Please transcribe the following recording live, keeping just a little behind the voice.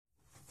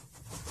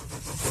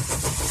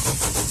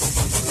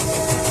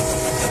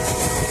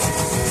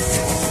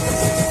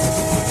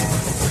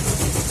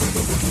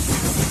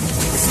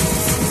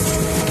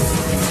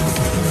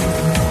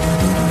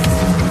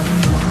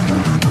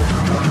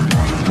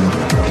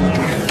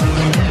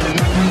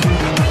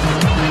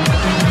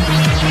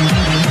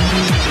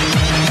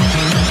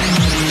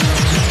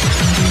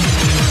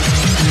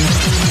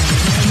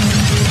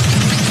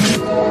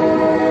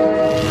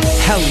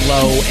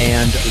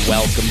and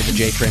welcome to the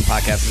J-Train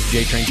Podcast. This is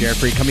J-Train, Jared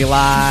Freid, coming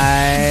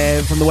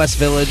live from the West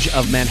Village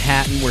of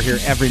Manhattan. We're here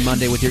every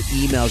Monday with your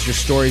emails, your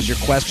stories, your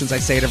questions. I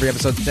say it every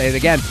episode, say it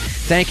again.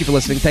 Thank you for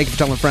listening. Thank you for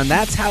telling a friend.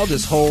 That's how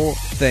this whole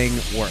thing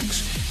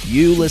works.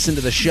 You listen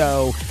to the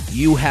show,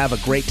 you have a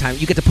great time.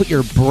 You get to put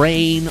your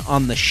brain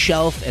on the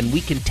shelf, and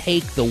we can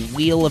take the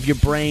wheel of your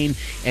brain,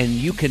 and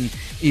you can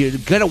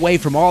get away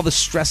from all the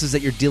stresses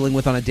that you're dealing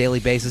with on a daily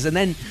basis, and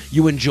then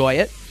you enjoy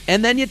it.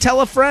 And then you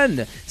tell a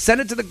friend, send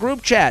it to the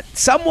group chat.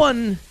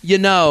 Someone you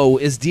know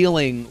is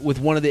dealing with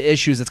one of the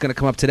issues that's going to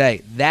come up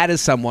today. That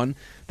is someone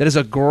that is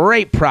a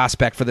great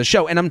prospect for the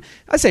show. And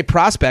I say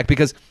prospect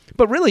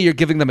but really you're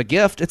giving them a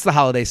gift. It's the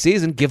holiday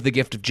season. Give the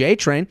gift of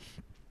J-Train.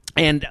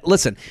 And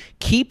listen,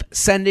 keep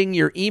sending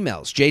your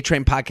emails,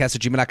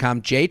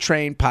 jtrainpodcast@gmail.com,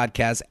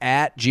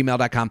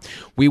 jtrainpodcast@gmail.com.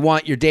 We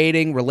want your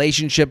dating,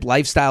 relationship,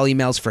 lifestyle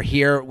emails for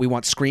here. We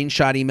want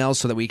screenshot emails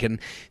so that we can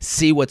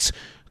see what's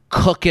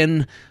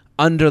cooking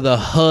under the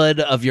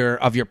hood of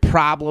your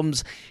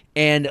problems.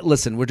 And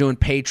listen, we're doing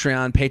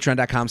Patreon,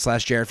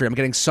 patreon.com/Jared Freid. I'm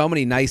getting so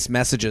many nice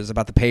messages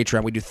about the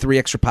Patreon. We do 3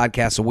 extra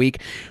podcasts a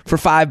week for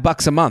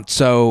 $5 a month.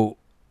 So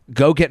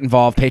go get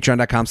involved,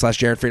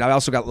 patreon.com/Jared Freid. I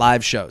also got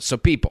live shows. So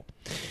people,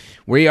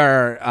 we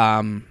are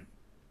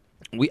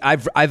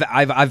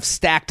I've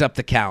stacked up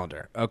the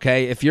calendar,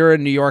 okay? If you're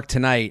in New York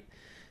tonight,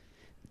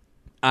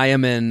 I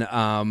am in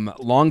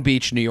Long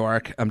Beach, New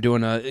York. I'm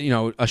doing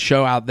a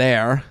show out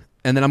there.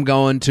 And then I'm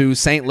going to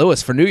St.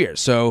 Louis for New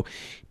Year's. So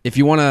if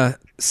you want to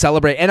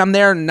celebrate, and I'm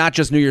there not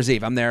just New Year's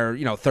Eve. I'm there,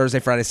 Thursday,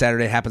 Friday,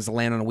 Saturday. It happens to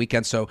land on a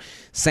weekend. So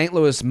St.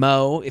 Louis,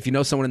 Mo, if you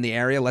know someone in the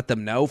area, let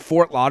them know.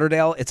 Fort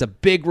Lauderdale, it's a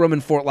big room in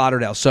Fort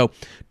Lauderdale. So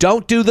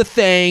don't do the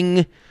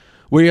thing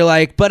where you're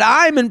like, but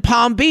I'm in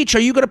Palm Beach.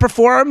 Are you going to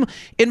perform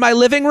in my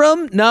living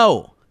room?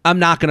 No, I'm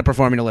not going to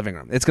perform in your living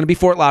room. It's going to be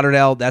Fort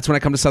Lauderdale. That's when I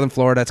come to Southern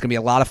Florida. It's going to be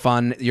a lot of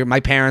fun.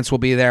 My parents will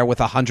be there with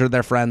 100 of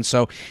their friends.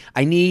 So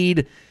I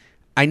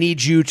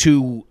need you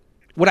to,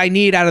 what I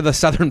need out of the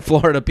Southern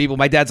Florida people.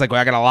 My dad's like,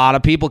 well, I got a lot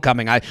of people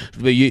coming. And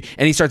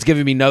he starts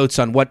giving me notes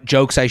on what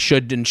jokes I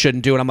should and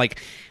shouldn't do. And I'm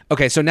like,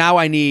 okay, so now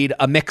I need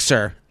a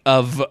mixer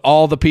of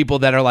all the people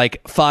that are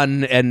like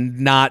fun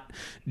and not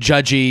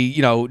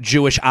judgy,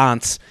 Jewish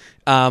aunts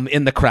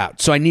in the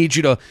crowd. So I need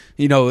you to,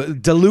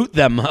 dilute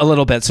them a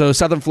little bit. So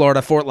Southern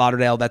Florida, Fort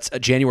Lauderdale, that's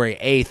January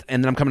 8th.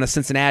 And then I'm coming to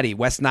Cincinnati,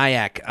 West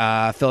Nyack,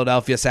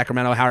 Philadelphia,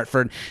 Sacramento,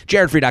 Hartford,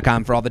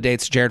 jaredfreid.com for all the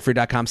dates,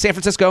 jaredfreid.com. San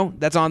Francisco,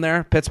 that's on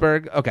there,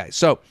 Pittsburgh. Okay,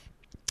 so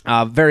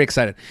very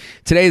excited.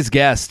 Today's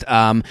guest,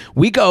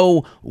 we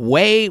go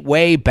way,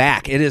 way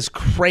back. It is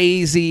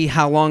crazy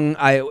how long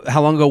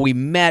ago we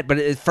met, but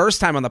it's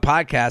first time on the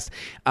podcast.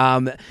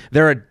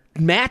 They're a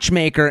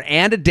matchmaker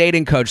and a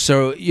dating coach.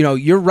 So,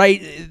 you're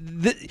right.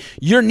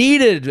 You're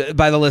needed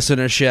by the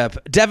listenership.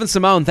 Devin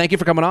Simone, thank you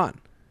for coming on.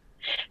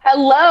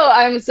 Hello.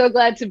 I'm so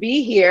glad to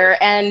be here.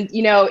 And,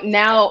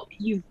 now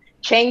you've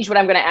changed what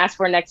I'm going to ask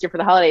for next year for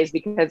the holidays,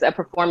 because a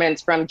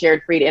performance from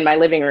Jared Freid in my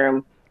living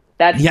room,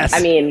 that's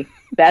high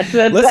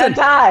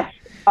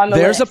on the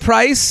There's list. A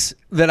price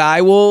that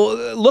I will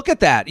look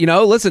at that.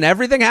 Listen,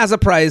 everything has a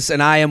price,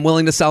 and I am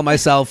willing to sell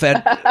myself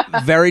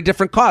at very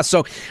different costs.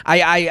 So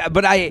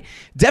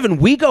Devin,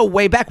 we go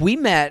way back. We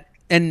met,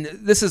 and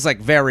this is like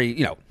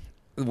very,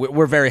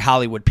 we're very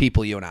Hollywood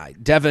people, you and I.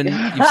 Devin,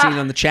 you've seen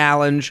on The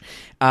Challenge,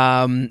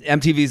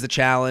 MTV's The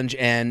Challenge,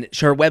 and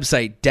her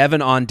website,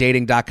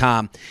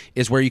 devinondating.com,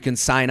 is where you can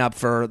sign up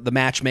for the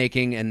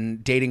matchmaking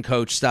and dating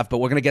coach stuff. But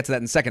we're going to get to that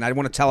in a second. I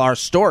want to tell our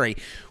story.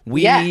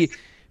 Yes.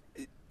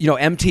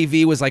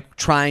 MTV was like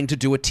trying to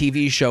do a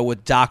TV show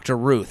with Dr.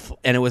 Ruth,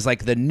 and it was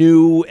like the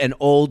new and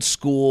old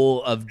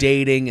school of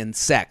dating and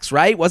sex,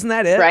 right? Wasn't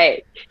that it?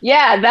 Right.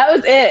 Yeah, that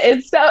was it. It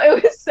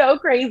was so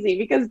crazy,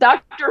 because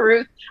Dr.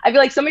 Ruth, I feel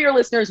like some of your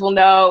listeners will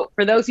know,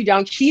 for those who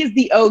don't, she is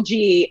the OG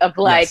of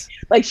like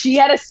she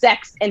had a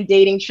sex and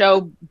dating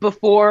show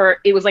before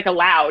it was like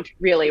allowed,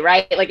 really,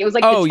 right? Like it was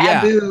like the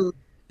taboo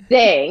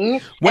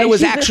thing. When it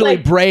was actually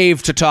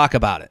brave to talk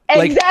about it.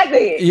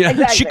 Exactly.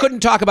 Exactly. She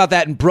couldn't talk about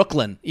that in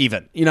Brooklyn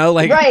even,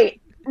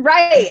 Right.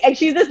 And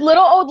she's this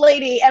little old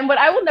lady. And what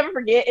I will never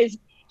forget is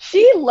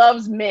she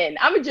loves men.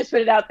 I'm going to just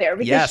put it out there,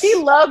 because she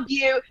loved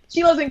you.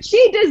 She loves him.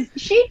 She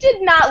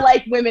did not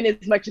like women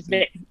as much as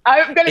men.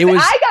 I'm going to say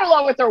I got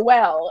along with her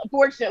well,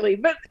 fortunately.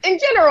 But in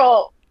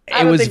general,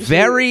 it was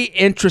very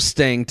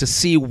interesting to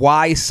see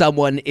why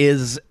someone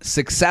is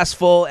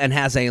successful and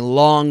has a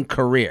long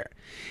career.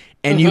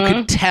 And you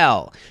could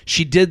tell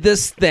she did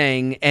this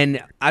thing,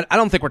 and I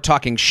don't think we're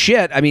talking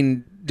shit. I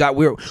mean,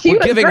 we're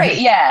giving great,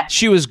 yeah.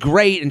 She was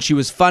great, and she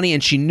was funny,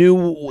 and she knew,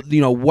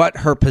 what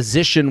her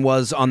position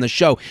was on the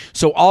show.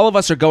 So all of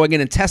us are going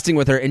in and testing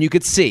with her, and you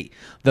could see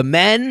the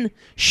men.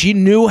 She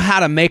knew how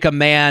to make a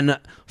man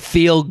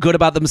feel good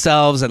about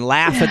themselves and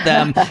laugh at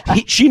them.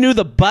 She knew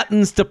the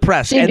buttons to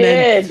press. She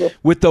did. Then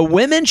with the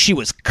women, she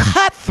was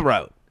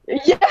cutthroat.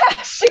 Yeah,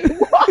 she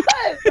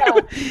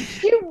was.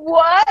 She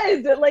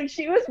was. Like,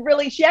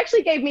 she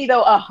actually gave me,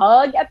 though, a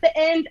hug at the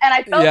end. And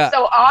I felt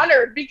so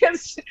honored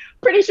because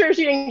pretty sure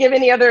she didn't give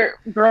any other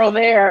girl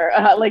there.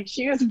 Like,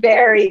 she was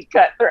very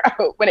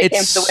cutthroat when it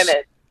came to the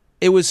women.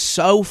 It was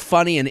so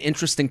funny and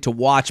interesting to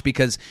watch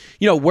because,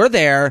 we're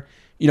there.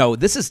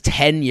 This is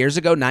 10 years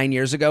ago, 9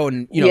 years ago,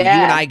 and you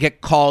and I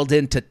get called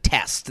in to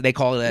test. They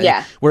call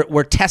it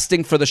we're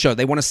testing for the show.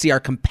 They want to see our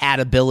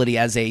compatibility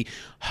as a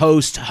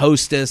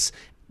hostess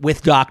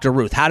with Dr.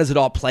 Ruth. How does it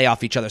all play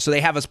off each other? So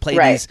they have us play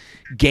these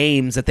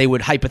games that they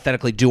would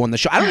hypothetically do on the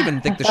show. I don't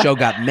even think the show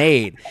got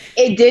made.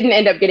 It didn't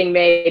end up getting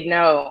made.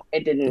 No,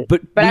 it didn't.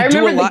 But I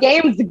remember the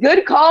games.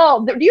 Good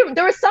call.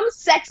 There was some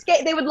sex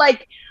game. They would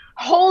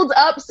hold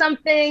up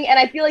something, and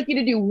I feel like you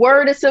had to do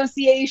word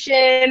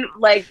association.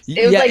 Like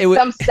it was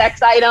some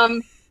sex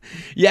item.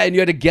 Yeah, and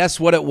you had to guess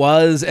what it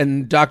was,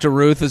 and Dr.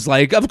 Ruth is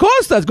like, "Of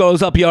course that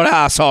goes up your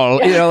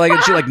asshole,"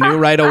 and she knew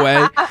right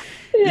away.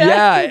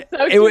 Yeah,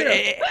 so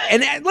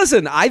and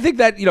listen, I think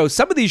that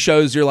some of these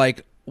shows you're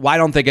like, why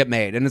don't they get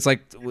made? And it's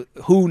like,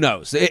 who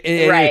knows?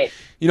 Right.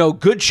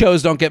 Good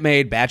shows don't get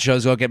made, bad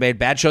shows don't get made,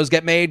 bad shows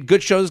get made,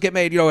 good shows get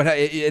made.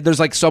 There's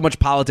like so much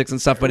politics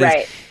and stuff, but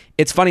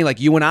it's funny, like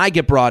you and I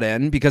get brought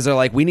in because they're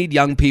like, we need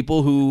young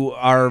people who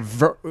are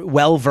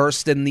well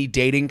versed in the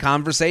dating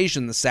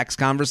conversation, the sex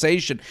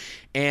conversation.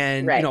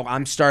 And,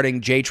 I'm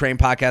starting J-Train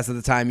podcast at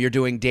the time. You're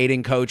doing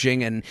dating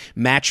coaching and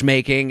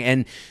matchmaking.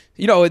 And,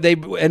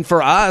 and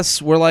for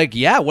us, we're like,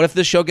 yeah, what if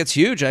this show gets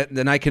huge?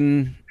 Then I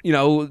can,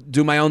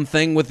 do my own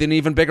thing with an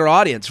even bigger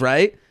audience,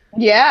 right?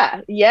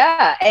 Yeah.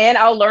 And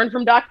I'll learn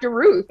from Dr.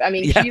 Ruth. I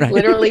mean, she's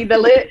literally the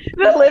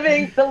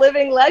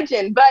living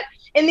legend. But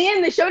in the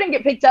end, the show didn't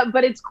get picked up,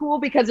 but it's cool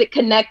because it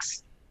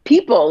connects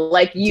people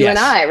like you and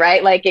I,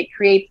 right? Like it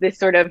creates this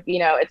sort of,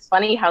 it's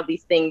funny how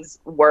these things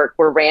work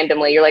where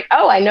randomly you're like,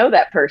 oh, I know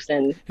that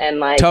person. And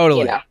like,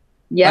 totally.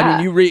 Yeah.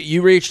 I mean,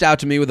 you reached out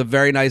to me with a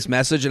very nice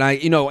message, and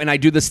I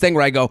do this thing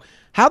where I go,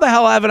 how the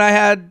hell haven't I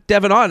had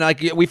Devin on?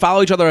 Like we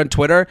follow each other on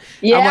Twitter.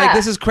 Yeah. I'm like,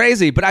 this is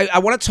crazy. But I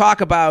want to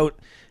talk about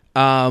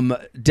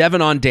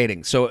Devin on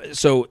dating.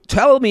 So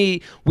tell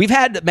me, we've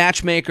had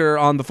Matchmaker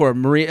on before.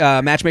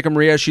 Matchmaker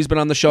Maria, she's been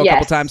on the show a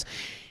couple times.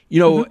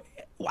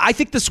 I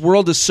think this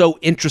world is so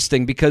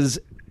interesting because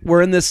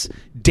we're in this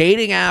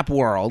dating app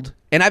world,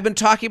 and I've been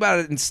talking about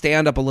it in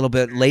stand-up a little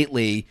bit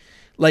lately.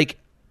 Like,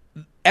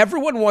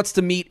 everyone wants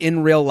to meet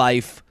in real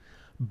life,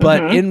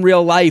 but in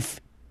real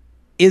life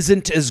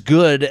isn't as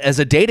good as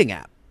a dating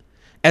app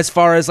as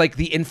far as like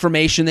the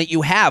information that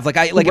you have. Like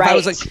if I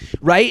was like,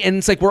 right. And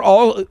it's like,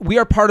 we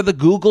are part of the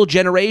Google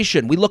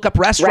generation. We look up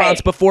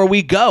restaurants before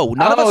we go.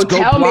 None of us go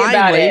tell blindly. Me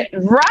about it.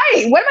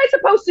 Right. What am I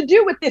supposed to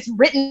do with this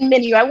written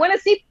menu? I want to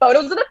see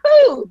photos of the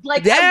food.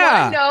 Like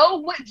I want to know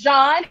what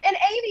John and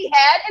Amy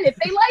had and if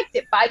they liked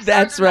it. 5 stars.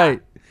 That's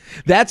right.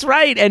 That's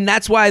right. And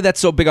that's why that's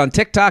so big on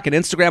TikTok and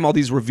Instagram, all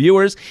these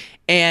reviewers.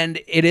 And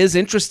it is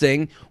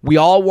interesting. We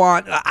all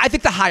want, I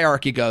think the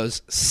hierarchy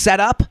goes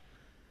setup,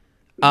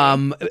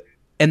 and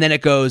then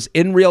it goes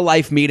in real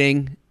life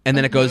meeting, and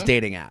then it goes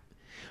dating app.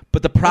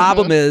 But the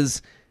problem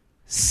is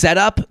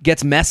setup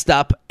gets messed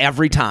up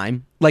every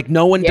time. Like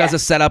no one does a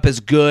setup as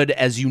good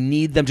as you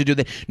need them to do.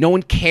 No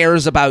one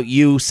cares about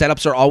you.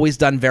 Setups are always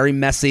done very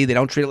messy. They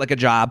don't treat it like a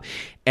job.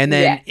 And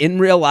then in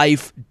real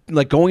life,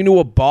 like going to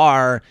a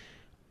bar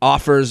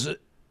offers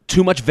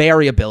too much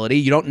variability.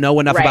 You don't know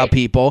enough about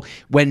people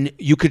when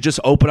you could just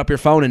open up your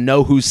phone and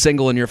know who's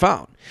single in your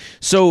phone.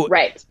 So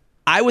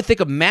I would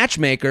think a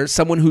matchmaker,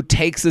 someone who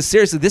takes this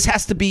seriously. This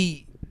has to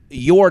be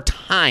your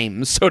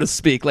time, so to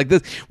speak. Like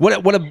this,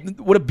 what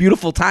a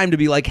beautiful time to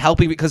be like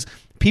helping, because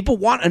people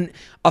want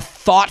a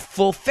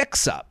thoughtful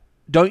fix up.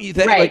 Don't you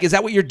think? Like, is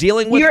that what you're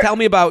dealing with? Tell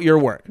me about your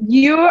work.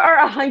 You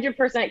are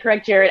 100%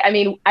 correct, Jared. I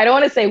mean, I don't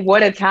want to say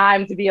what a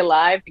time to be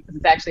alive, because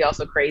it's actually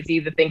also crazy,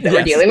 the things that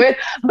we're dealing with.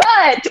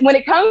 But when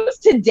it comes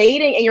to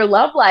dating and your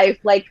love life,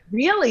 like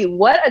really,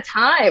 what a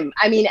time.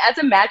 I mean, as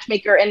a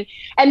matchmaker,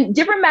 and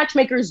different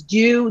matchmakers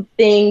do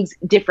things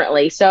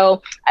differently.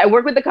 So I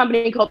work with a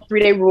company called 3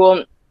 Day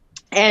Rule.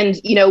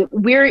 And,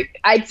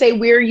 I'd say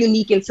we're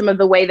unique in some of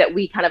the way that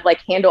we kind of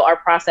like handle our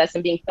process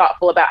and being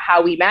thoughtful about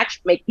how we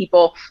make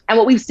people. And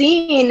what we've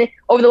seen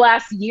over the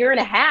last year and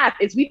a half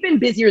is we've been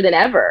busier than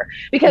ever,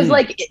 because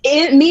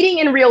meeting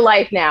in real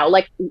life now,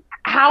 like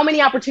how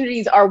many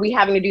opportunities are we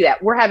having to do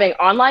that? We're having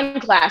online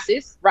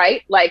classes,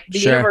 right? Like the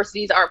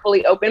universities aren't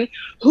fully open.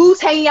 Who's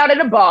hanging out at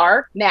a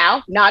bar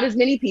now? Not as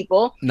many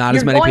people.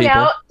 You're going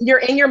out, you're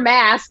in your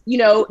mask,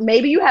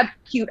 maybe you have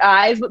cute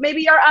eyes, but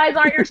maybe your eyes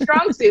aren't your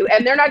strong suit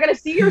and they're not going to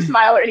see your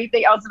smile or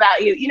anything else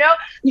about you.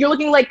 You're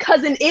looking like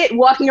Cousin It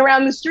walking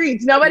around the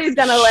streets. Nobody's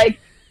going to like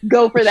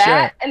go for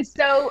that. And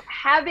so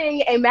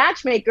having a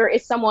matchmaker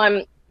is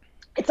someone,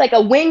 it's like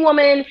a wing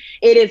woman.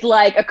 It is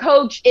like a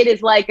coach. It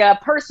is like a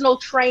personal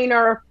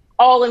trainer,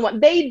 all in one.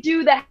 They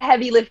do the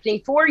heavy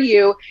lifting for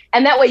you.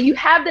 And that way you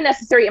have the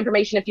necessary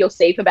information to feel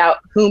safe about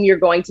whom you're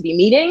going to be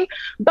meeting.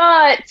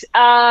 But,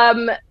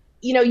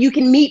 you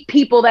can meet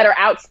people that are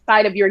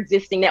outside of your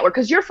existing network,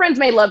 because your friends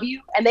may love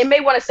you and they may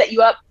want to set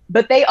you up,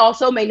 but they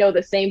also may know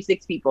the same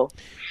 6 people.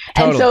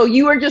 Totally. And so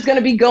you are just going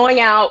to be going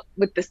out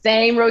with the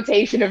same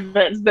rotation of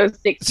those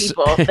 6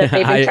 people that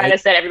they've been trying to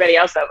set everybody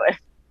else up with.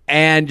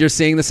 And you're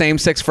seeing the same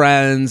 6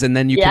 friends, and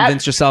then you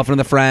convince yourself into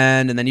the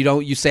friend, and then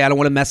you say, I don't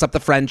want to mess up the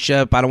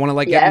friendship. I don't want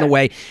to get in the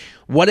way.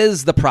 What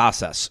is the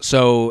process?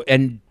 So,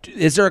 and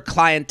is there a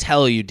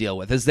clientele you deal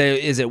with? Is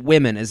it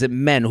women? Is it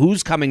men?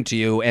 Who's coming to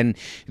you? And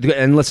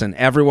listen,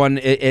 everyone,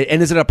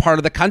 and is it a part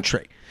of the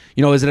country?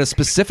 Is it a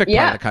specific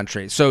part of the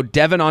country? So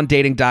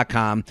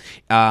DevinOnDating.com,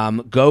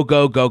 go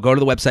to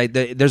the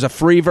website. There's a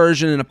free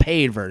version and a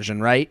paid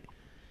version, right?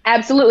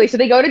 Absolutely. So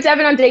they go to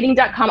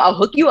DevinOnDating.com. I'll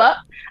hook you up.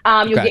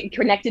 You'll get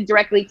connected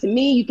directly to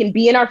me. You can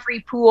be in our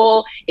free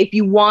pool. If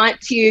you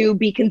want to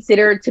be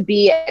considered to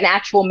be an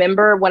actual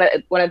member, one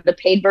of the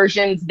paid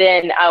versions,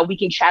 then we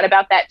can chat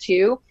about that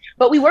too.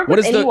 But we work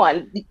with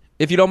anyone.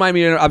 If you don't mind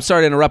me, I'm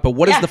sorry to interrupt, but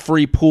what does the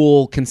free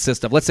pool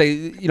consist of? Let's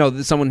say,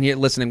 someone here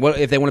listening, what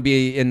if they want to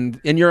be and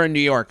you're in New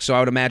York, so I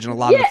would imagine a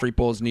lot of the free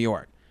pool is New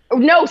York.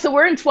 No, so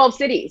we're in 12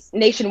 cities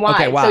nationwide.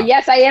 Okay, wow. So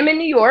yes, I am in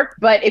New York,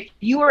 but if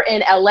you were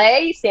in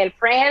LA, San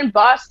Fran,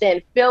 Boston,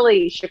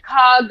 Philly,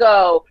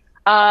 Chicago,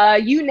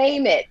 you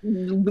name it.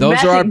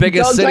 Those are our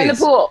biggest cities. Join the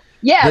pool.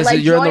 Yeah,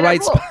 you're in the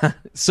right spot.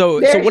 So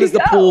what does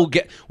the pool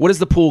get? What does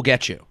the pool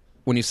get you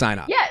when you sign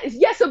up?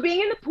 Yeah. So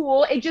being in the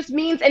pool, it just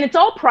means, and it's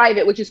all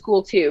private, which is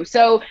cool too.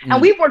 So,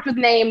 and we've worked with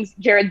names,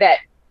 Jared, that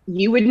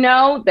you would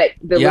know, that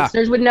the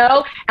listeners would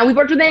know. And we've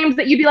worked with names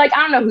that you'd be like,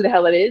 I don't know who the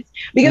hell it is,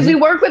 because we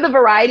work with a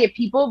variety of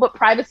people, but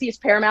privacy is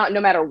paramount no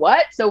matter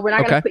what. So we're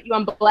not going to put you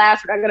on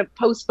blast. We're not going to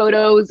post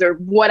photos or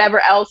whatever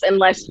else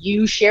unless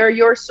you share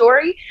your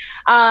story.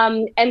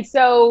 And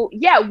so,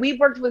 we've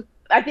worked with,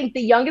 I think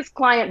the youngest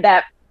client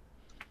that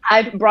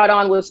I've brought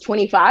on was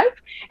 25.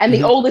 And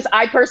the oldest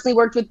I personally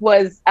worked with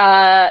was,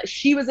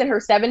 she was in her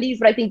 70s,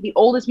 but I think the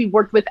oldest we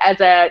worked with as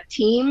a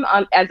team,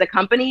 as a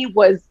company, he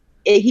was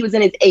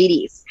in his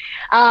 80s.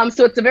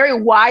 So it's a very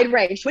wide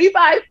range,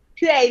 25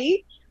 to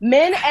 80,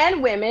 men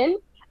and women,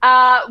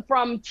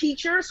 from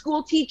teachers,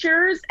 school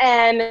teachers,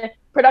 and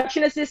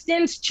production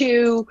assistants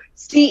to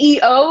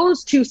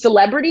CEOs, to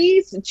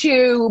celebrities,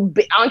 to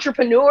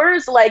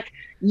entrepreneurs.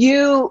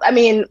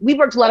 We've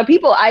worked with a lot of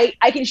people.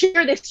 I can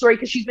share this story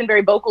because she's been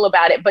very vocal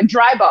about it, but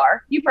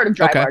Drybar, you've heard of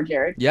Drybar,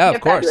 Jared. Yeah,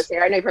 of course.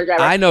 I know you've heard of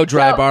Drybar. I know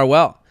Drybar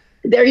well.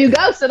 There you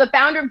go. So the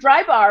founder of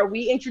Drybar,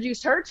 we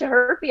introduced her to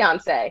her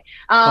fiance.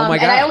 Oh my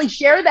God. And I only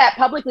share that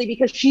publicly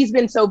because she's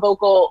been so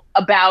vocal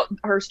about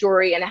her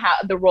story and how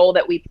the role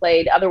that we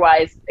played.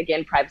 Otherwise,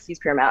 again, privacy is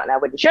paramount and I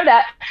wouldn't share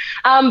that.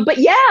 But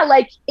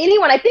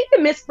anyone, I think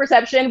the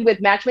misperception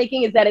with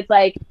matchmaking is that it's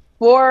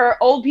for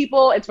old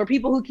people, it's for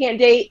people who can't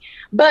date.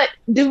 But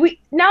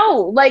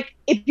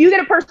if you get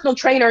a personal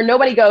trainer,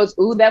 nobody goes,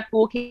 ooh, that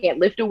fool can't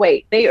lift a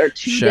weight. They are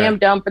too damn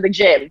dumb for the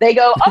gym. They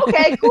go,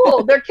 okay,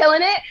 cool. They're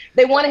killing it.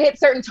 They want to hit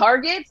certain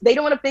targets. They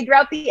don't want to figure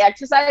out the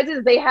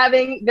exercises. They're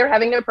having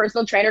their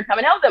personal trainer come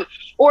and help them.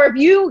 Or if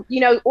you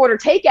order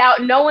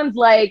takeout, no one's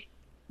like,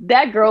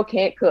 that girl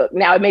can't cook.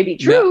 Now it may be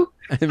true,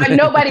 but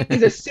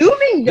nobody's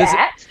assuming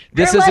that.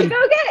 This They're isn't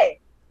okay.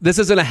 This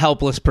isn't a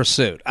helpless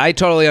pursuit. I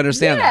totally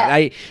understand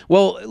that.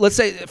 Let's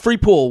say free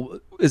pool,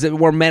 is it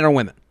more men or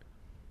women?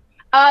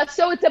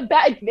 So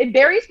it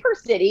varies per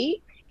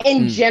city.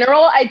 In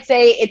general, I'd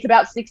say it's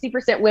about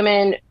 60%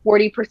 women,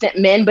 40%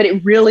 men, but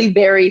it really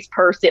varies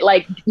per city.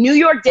 Like New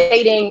York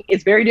dating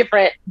is very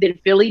different than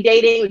Philly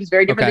dating, which is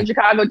very different than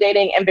Chicago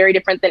dating, and very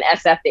different than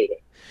SF dating.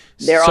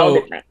 They're all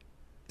different.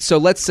 So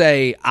let's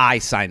say I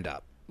signed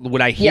up.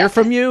 Would I hear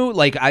from you?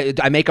 Like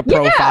I make a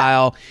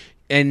profile.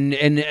 And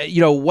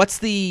what's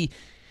the?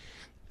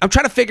 I'm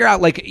trying to figure out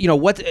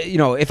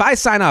if I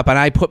sign up and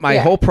I put my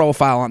whole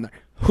profile on there,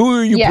 who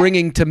are you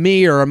bringing to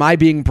me, or am I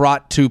being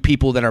brought to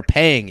people that are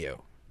paying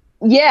you?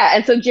 Yeah,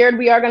 and so Jared,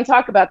 we are going to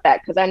talk about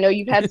that because I know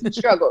you've had some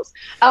struggles.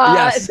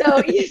 Yes.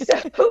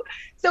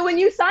 So when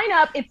you sign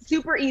up, it's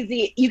super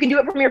easy. You can do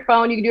it from your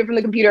phone. You can do it from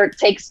the computer. It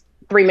takes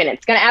 3 minutes.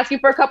 It's going to ask you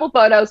for a couple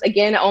photos.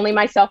 Again, only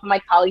myself and my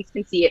colleagues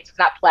can see it. So it's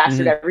not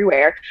plastered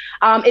everywhere.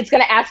 It's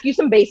going to ask you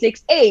some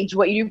basics: age,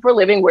 what you do for a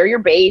living, where you're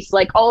based,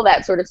 like all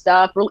that sort of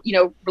stuff.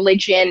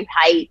 Religion,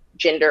 height,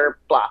 gender,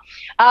 blah.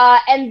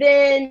 And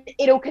then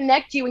it'll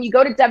connect you. When you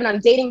go to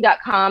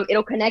DevinOnDating.com,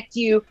 it'll connect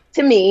you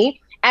to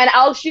me, and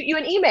I'll shoot you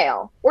an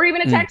email or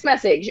even a text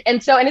message.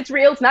 And it's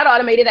real. It's not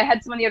automated. I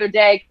had someone the other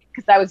day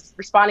because I was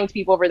responding to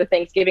people over the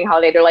Thanksgiving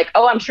holiday. They're like,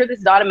 "Oh, I'm sure this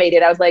is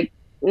automated." I was like,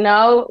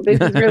 no, this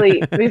is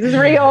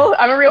real.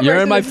 I'm a real person.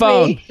 You're in my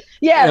phone.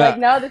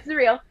 No, this is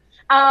real.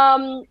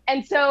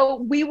 And so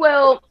we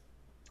will,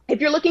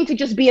 if you're looking to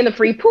just be in the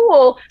free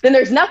pool, then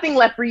there's nothing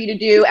left for you to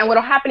do. And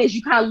what'll happen is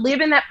you kind of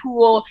live in that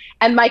pool,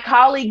 and my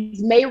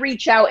colleagues may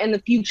reach out in the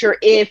future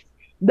if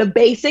the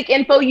basic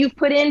info you've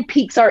put in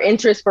piques our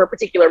interest for a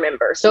particular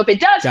member. So if it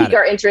does pique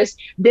our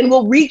interest, then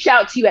we'll reach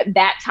out to you at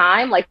that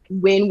time, like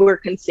when we're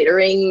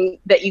considering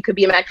that you could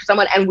be a match for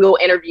someone, and we'll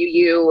interview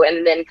you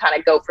and then kind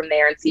of go from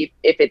there and see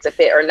if it's a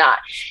fit or not.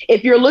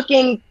 If you're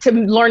looking to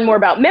learn more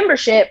about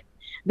membership,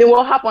 then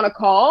we'll hop on a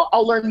call.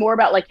 I'll learn more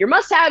about your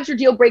must-haves, your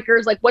deal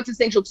breakers, what's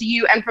essential to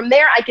you. And from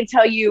there, I can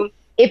tell you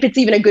if it's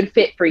even a good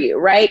fit for you,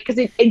 right? Because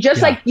it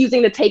just like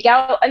using the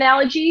takeout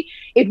analogy,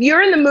 if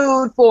you're in the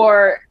mood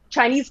for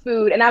Chinese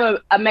food and I'm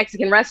a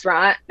Mexican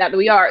restaurant, not that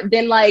we are,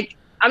 then like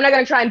I'm not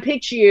gonna try and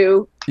pitch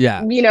you,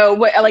 you know,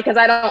 what, like, because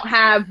I don't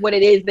have what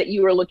it is that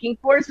you were looking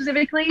for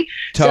specifically.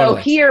 Totally. So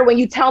here, when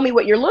you tell me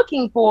what you're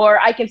looking for,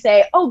 I can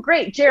say, oh,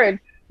 great, Jared,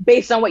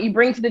 based on what you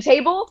bring to the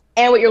table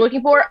and what you're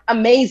looking for,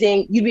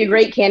 amazing, you'd be a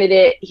great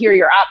candidate, here are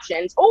your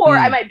options. Or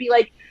I might be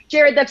like,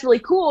 Jared, that's really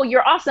cool,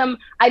 you're awesome,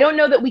 I don't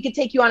know that we could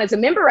take you on as a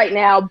member right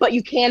now, but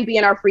you can be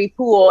in our free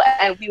pool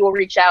and we will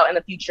reach out in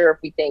the future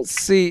if we think,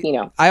 you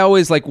know. I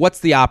always like,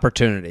 what's the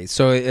opportunity?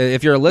 So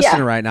if you're a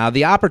listener right now,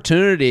 the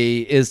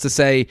opportunity is to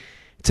say,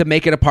 to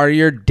make it a part of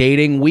your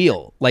dating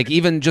wheel, like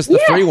even just the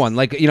free one.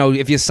 Like, you know,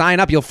 if you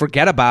sign up, you'll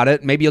forget about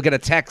it. Maybe you'll get a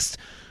text,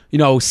 you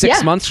know,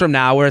 6 months from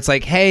now where it's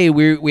like, hey,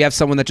 we have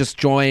someone that just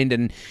joined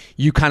and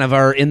you kind of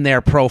are in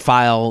their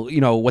profile,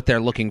 you know, what they're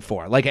looking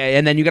for. Like,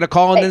 and then you get a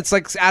call and then it's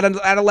like out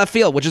of left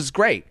field, which is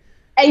great.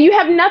 And you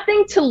have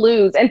nothing to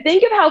lose. And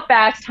think of how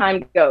fast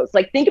time goes.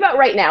 Like, think about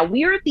right now.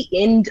 We are at the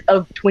end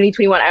of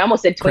 2021. I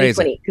almost said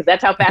 2020 because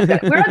that's how fast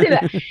it goes. We're at the end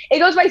of that. It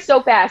goes by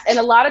so fast. And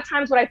a lot of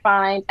times what I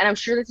find, and I'm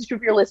sure this is true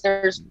for your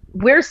listeners,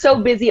 we're so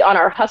busy on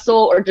our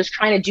hustle or just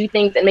trying to do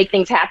things and make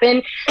things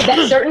happen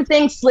that certain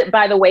things slip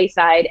by the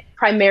wayside,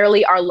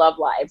 primarily our love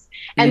lives.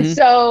 And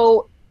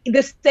so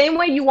the same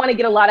way you want to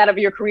get a lot out of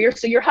your career,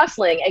 so you're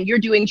hustling and you're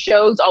doing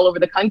shows all over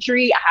the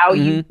country, how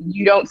you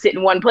don't sit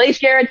in one place,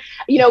 Jared.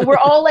 You know, we're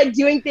all like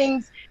doing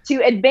things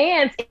to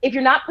advance. If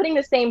you're not putting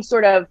the same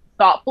sort of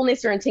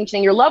thoughtfulness or intention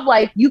in your love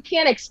life, you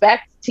can't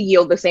expect to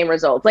yield the same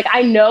results. Like,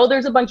 I know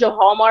there's a bunch of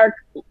Hallmark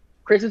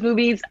Christmas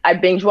movies. I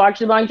binge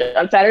watched a bunch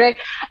on Saturday.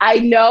 I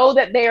know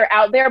that they are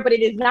out there, but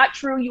it is not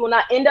true. You will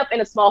not end up in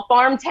a small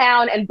farm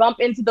town and bump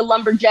into the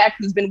lumberjack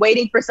who's been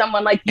waiting for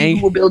someone like you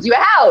who will build you a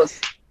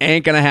house.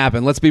 Ain't gonna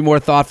happen. Let's be more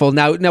thoughtful.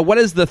 Now, what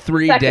is the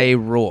 3-day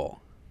rule?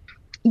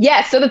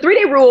 Yes, so the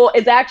 3-day rule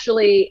is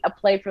actually a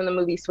play from the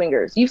movie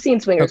Swingers. You've seen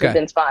Swingers with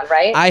Vince Vaughn,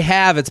 right? I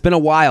have. It's been a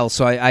while,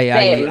 so I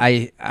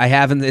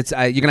haven't. It's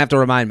you're gonna have to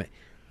remind me.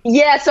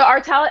 Yeah, so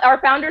our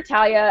founder,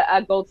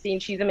 Talia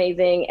Goldstein, she's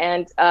amazing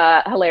and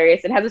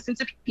hilarious and has a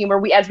sense of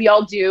humor, as we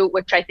all do,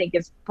 which I think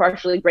is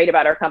partially great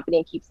about our company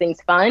and keeps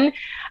things fun.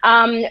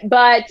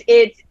 But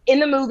it's in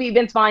the movie,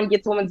 Vince Vaughn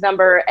gets a woman's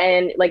number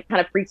and like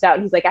kind of freaks out.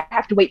 And he's like, I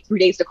have to wait 3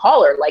 days to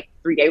call her, like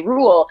 3-day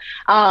rule.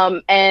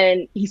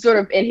 And he's sort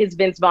of in his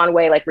Vince Vaughn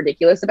way, like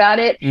ridiculous about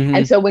it.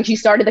 And so when she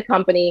started the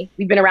company,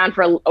 we've been around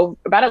for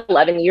about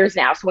 11 years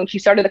now. So when she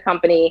started the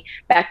company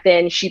back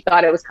then, she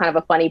thought it was kind of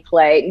a funny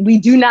play. We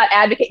do not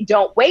advocate,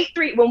 don't wait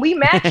when we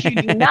match you,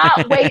 do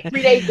not wait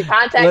 3 days to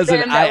contact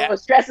them. That will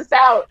stress us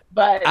out.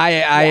 But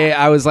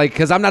I was like,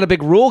 because I'm not a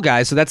big rule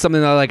guy, so that's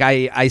something that like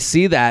I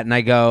see that and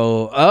I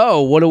go,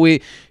 oh, what do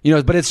we, you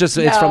know? But it's just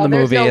it's from the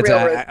movie.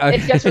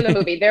 It's just from the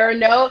movie.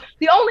 The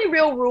only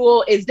real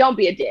rule is don't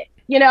be a dick.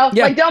 You know,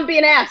 like don't be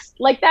an ass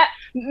like that.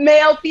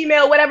 Male,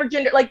 female, whatever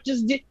gender. Like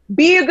just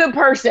be a good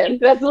person.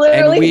 That's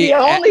literally the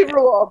only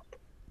rule.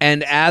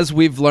 And as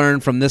we've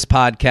learned from this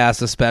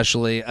podcast,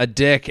 especially, a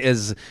dick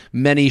is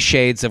many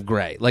shades of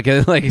gray. Like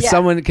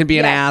someone can be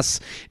an ass,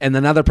 and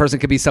another person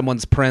could be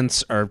someone's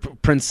prince or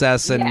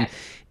princess, and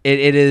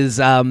it is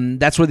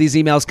that's where these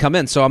emails come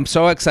in. So I'm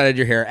so excited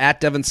you're here. At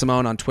Devin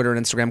Simone on Twitter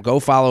and Instagram. Go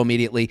follow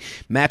immediately.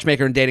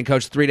 Matchmaker and dating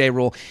coach, 3-day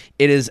rule.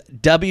 It is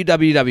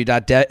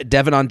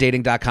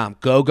www.devinondating.com.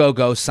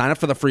 Go. Sign up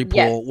for the free pool.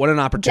 Yes. What an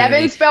opportunity.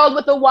 Devin spelled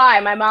with a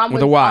Y. My mom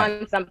was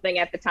on something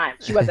at the time.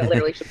 She wasn't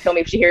literally. She'll kill me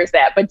if she hears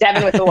that. But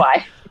Devin with a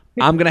Y.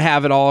 I'm going to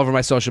have it all over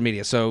my social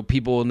media so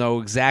people will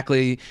know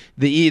exactly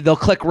they'll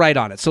click right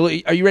on it. So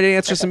are you ready to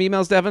answer some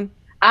emails, Devin?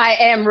 I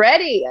am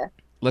ready.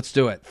 Let's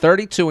do it.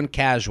 32 and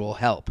casual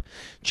help.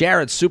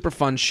 Jared, super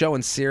fun show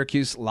in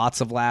Syracuse.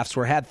 Lots of laughs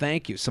were had.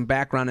 Thank you. Some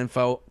background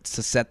info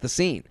to set the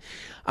scene.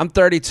 I'm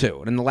 32,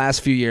 and in the last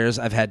few years,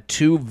 I've had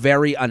 2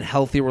 very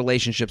unhealthy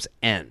relationships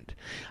end.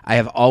 I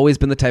have always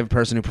been the type of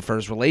person who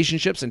prefers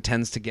relationships and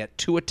tends to get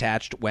too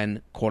attached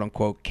when,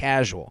 quote-unquote,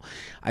 casual.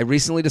 I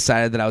recently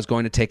decided that I was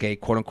going to take a,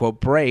 quote-unquote,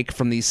 break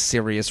from these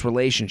serious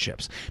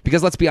relationships.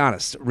 Because let's be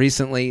honest,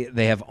 recently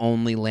they have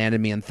only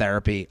landed me in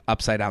therapy,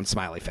 upside-down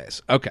smiley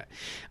face. Okay.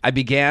 I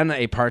began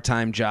a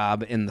part-time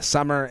job in the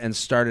summer and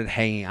started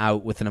hanging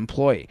out with an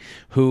employee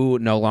who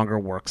no longer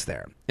works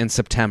there in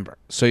September.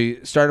 So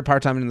you started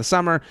part-time in the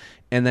summer,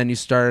 and then you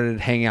started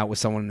hanging out with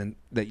someone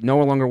that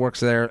no longer works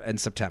there in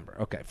September.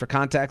 Okay, for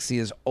context, he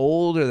is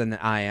older than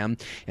I am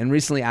and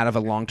recently out of a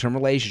long-term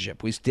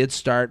relationship. We did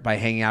start by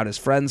hanging out as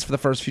friends for the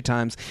first few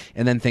times,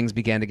 and then things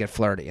began to get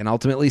flirty and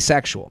ultimately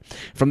sexual.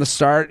 From the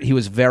start, he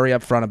was very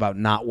upfront about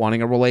not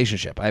wanting a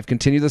relationship. I have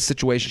continued this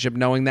situationship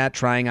knowing that,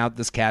 trying out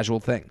this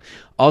casual thing.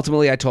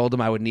 Ultimately, I told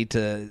him I would need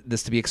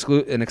this to be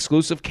an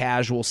exclusive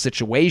casual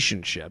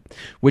situationship,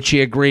 which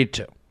he agreed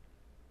to.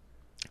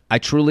 I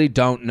truly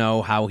don't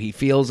know how he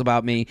feels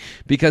about me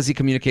because he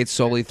communicates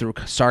solely through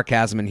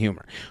sarcasm and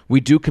humor.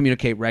 We do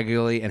communicate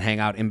regularly and hang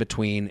out in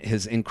between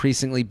his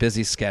increasingly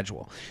busy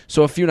schedule.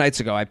 So a few nights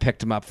ago, I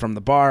picked him up from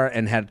the bar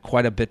and had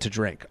quite a bit to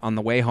drink. On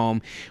the way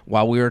home,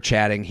 while we were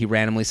chatting, he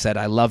randomly said,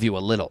 "I love you a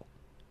little."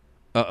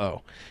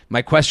 Uh-oh.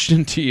 My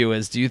question to you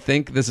is, do you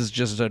think this is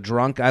just a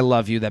drunk "I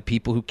love you" that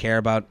people who care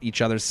about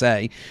each other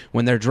say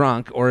when they're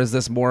drunk, or is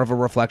this more of a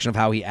reflection of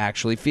how he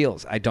actually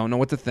feels? I don't know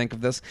what to think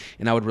of this,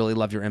 and I would really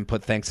love your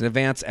input. Thanks in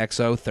advance.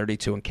 XO,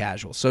 32 and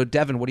casual. So,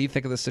 Devin, what do you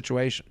think of this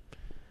situation?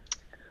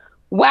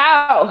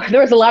 Wow,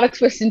 there was a lot of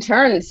twists and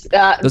turns.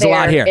 There's a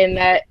lot here in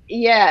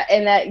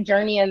that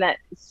journey and that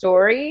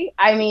story.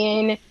 I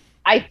mean,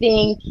 I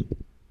think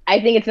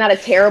it's not a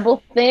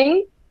terrible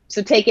thing.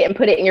 So take it and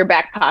put it in your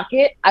back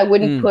pocket. I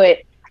wouldn't put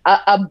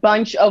a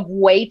bunch of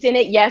weight in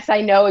it. Yes,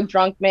 I know a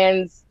drunk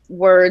man's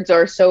words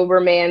or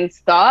sober man's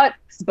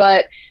thoughts,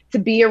 but to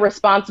be a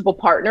responsible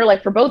partner,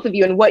 like for both of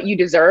you and what you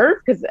deserve,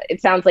 because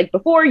it sounds like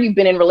before you've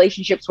been in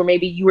relationships where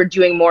maybe you were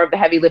doing more of the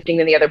heavy lifting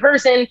than the other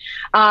person.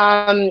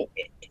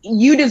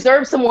 You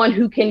deserve someone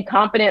who can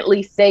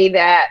confidently say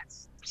that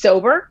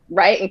sober,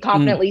 right? And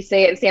confidently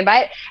say it and stand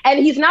by it. And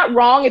he's not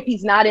wrong if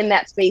he's not in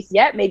that space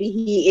yet. Maybe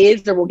he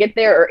is, or will get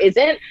there, or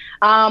isn't.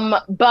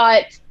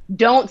 But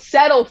don't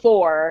settle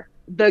for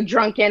the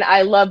drunken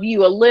 "I love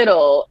you a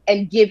little"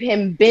 and give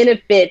him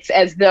benefits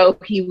as though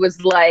he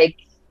was like,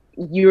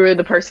 "You're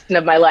the person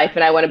of my life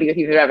and I want to be with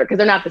you forever," because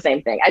they're not the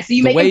same thing. I see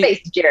you making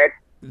face, Jared.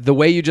 The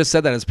way you just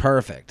said that is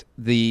perfect.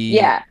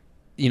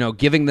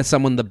 Giving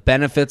someone the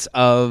benefits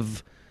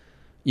of,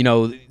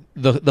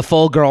 the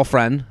full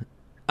girlfriend,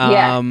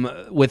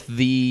 with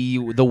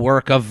the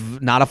work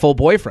of not a full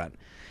boyfriend.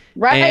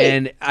 Right.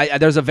 And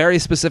there's a very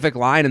specific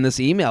line in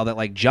this email that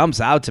like jumps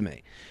out to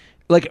me.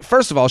 Like,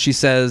 first of all, she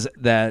says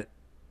that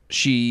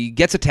she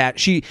gets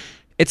attached.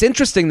 It's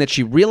interesting that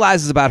she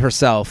realizes about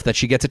herself that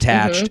she gets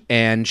attached,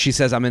 and she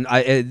says,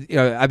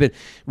 I've been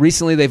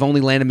recently, they've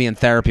only landed me in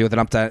therapy with an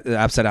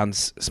upside down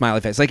smiley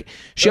face. Like,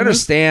 she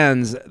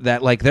understands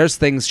that like there's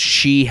things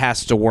she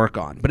has to work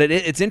on. But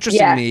it's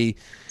interesting to me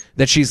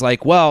that she's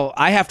like, well,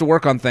 I have to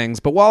work on things,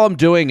 but while I'm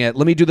doing it,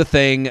 let me do the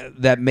thing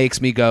that makes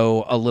me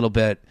go a little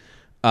bit,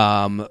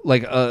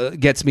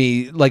 gets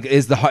me, like,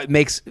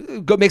 makes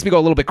me go a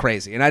little bit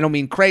crazy. And I don't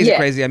mean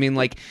crazy. I mean,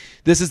 like,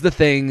 this is the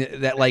thing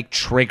that like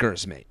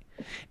triggers me.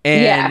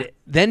 And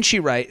then she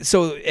writes,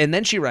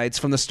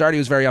 from the start, he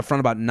was very upfront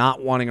about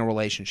not wanting a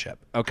relationship.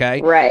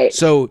 Okay. Right.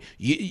 So,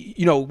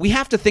 we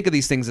have to think of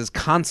these things as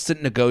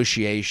constant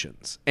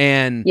negotiations.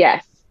 And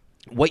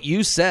what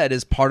you said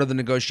is part of the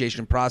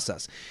negotiation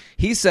process.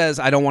 He says,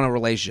 "I don't want a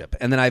relationship."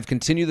 And then I've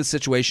continued the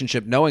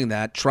situationship knowing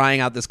that, trying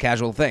out this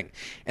casual thing.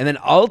 And then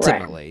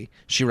ultimately,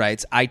 she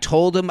writes, "I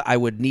told him I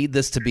would need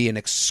this to be an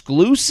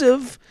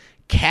exclusive,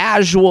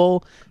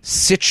 casual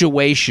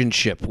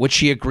situationship," which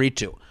he agreed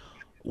to.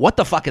 What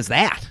the fuck is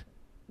that?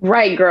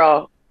 Right,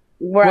 girl.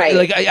 Right.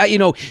 Like,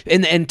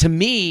 and to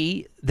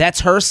me,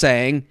 that's her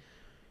saying,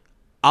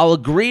 I'll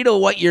agree to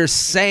what you're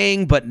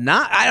saying, but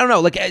not, I don't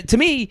know. Like, to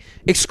me,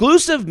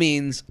 exclusive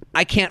means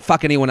I can't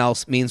fuck anyone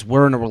else, means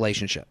we're in a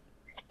relationship.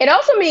 It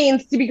also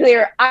means, to be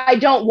clear, I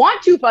don't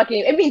want to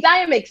fucking, it means I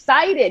am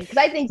excited. Because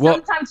I think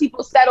sometimes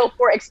people settle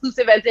for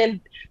exclusive as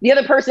in the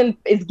other person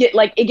it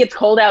gets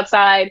cold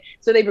outside.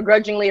 So they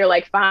begrudgingly are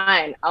like,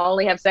 fine, I'll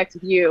only have sex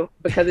with you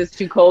because it's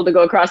too cold to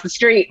go across the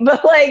street.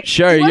 But like,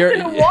 sure, you're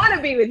going to want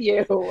to be with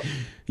you.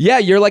 Yeah,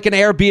 you're like an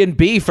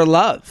Airbnb for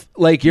love.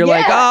 Like, you're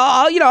like,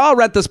 I'll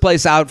rent this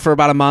place out for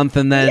about a month,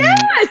 and then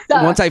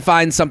once I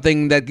find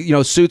something that,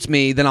 suits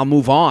me, then I'll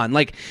move on.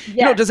 Like,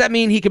 does that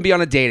mean he can be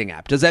on a dating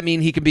app? Does that mean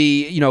he can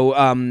be,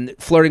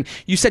 flirting?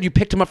 You said you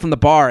picked him up from the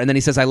bar, and then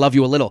he says, "I love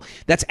you a little."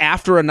 That's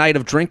after a night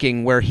of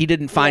drinking where he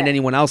didn't find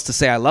anyone else to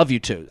say "I love you"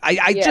 to.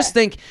 I just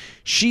think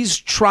she's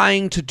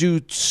trying to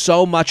do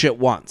so much at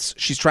once.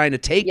 She's trying to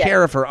take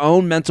care of her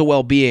own mental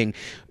well-being,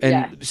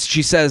 and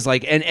she says,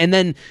 like, and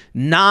then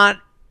not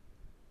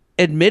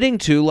admitting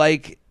to,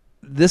 like,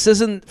 this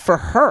isn't for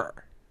her.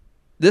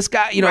 This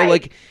guy,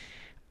 like,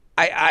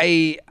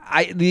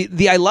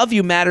 the "I love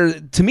you" matter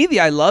to me. The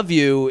 "I love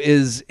you"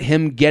 is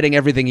him getting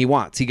everything he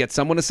wants. He gets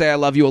someone to say "I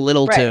love you" a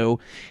little to,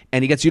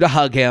 and he gets you to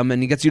hug him,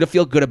 and he gets you to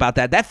feel good about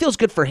that. That feels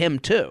good for him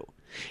too.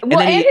 And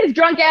his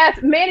drunk ass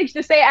managed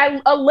to say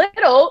a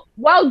little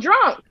while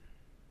drunk.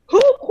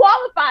 Who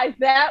qualifies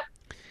that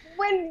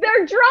when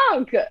they're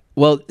drunk?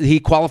 Well, he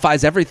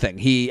qualifies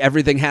everything.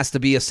 Everything has to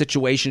be a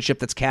situationship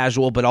that's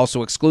casual but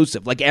also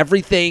exclusive. Like,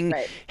 everything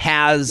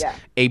has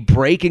a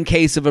break in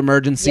case of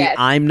emergency.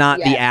 I'm not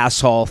the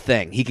asshole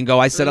thing. He can go,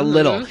 "I said a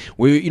little."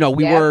 We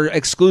were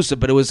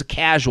exclusive, but it was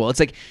casual. It's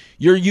like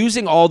you're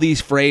using all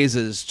these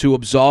phrases to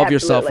absolve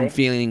yourself from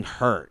feeling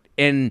hurt.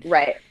 And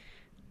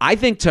I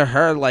think to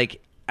her,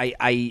 like,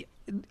 I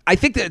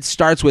think that it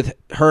starts with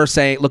her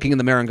looking in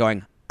the mirror and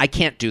going, "I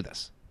can't do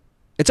this.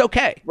 It's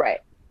okay." Right.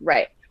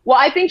 Well,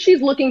 I think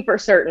she's looking for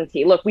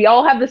certainty. Look, we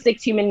all have the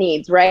 6 human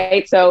needs,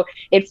 right? So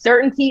it's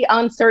certainty,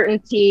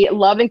 uncertainty,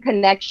 love and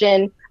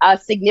connection,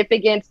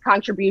 significance,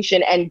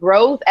 contribution, and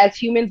growth. As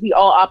humans, we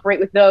all operate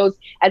with those.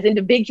 As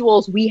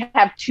individuals, we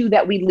have two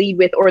that we lead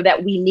with or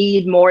that we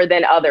need more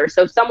than others.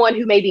 So someone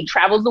who maybe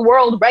travels the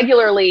world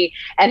regularly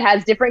and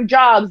has different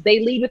jobs, they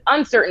lead with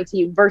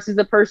uncertainty, versus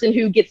a person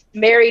who gets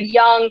married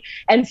young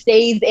and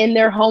stays in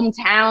their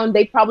hometown.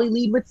 They probably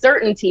lead with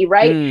certainty,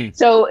 right?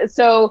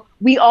 So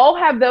we all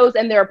have those,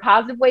 and there are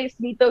positive ways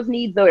to meet those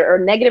needs. There are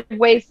negative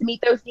ways to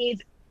meet those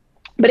needs.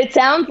 But it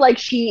sounds like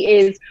she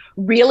is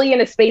really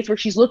in a space where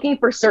she's looking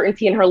for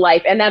certainty in her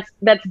life. And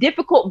that's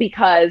difficult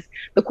because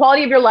the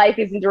quality of your life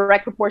is in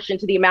direct proportion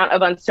to the amount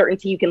of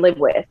uncertainty you can live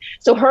with.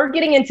 So her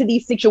getting into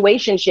these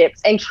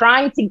situationships and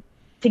trying to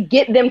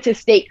get them to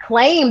state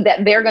claim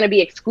that they're going to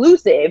be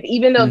exclusive,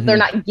 even though they're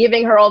not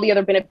giving her all the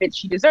other benefits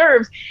she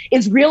deserves,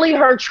 is really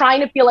her trying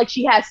to feel like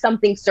she has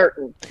something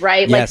certain,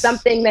 right? Yes. Like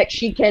something that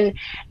she can,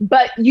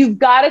 but you've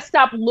got to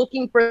stop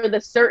looking for the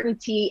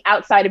certainty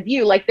outside of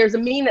you. Like there's a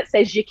meme that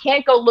says you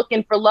can't go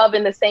looking for love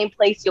in the same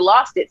place you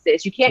lost it,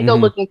 sis. You can't go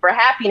looking for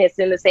happiness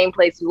in the same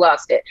place you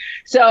lost it.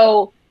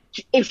 So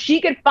if she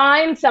could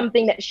find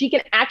something that she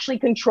can actually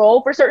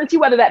control for certainty,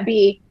 whether that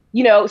be,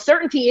 you know,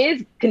 certainty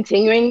is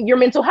continuing your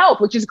mental health,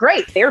 which is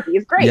great. Therapy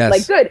is great. Yes.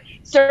 Like good.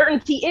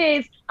 Certainty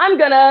is I'm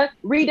going to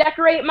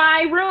redecorate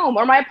my room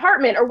or my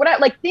apartment or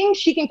whatever, like things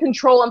she can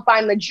control and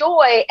find the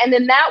joy. And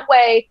then that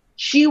way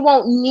she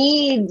won't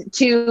need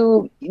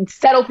to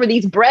settle for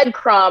these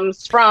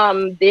breadcrumbs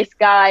from this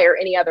guy or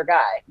any other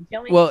guy.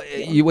 Well,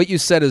 what you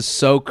said is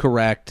so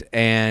correct.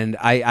 And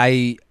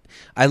I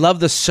love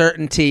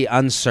the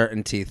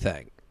uncertainty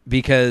thing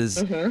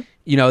because,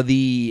 you know,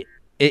 it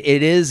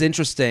is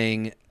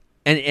interesting.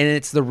 And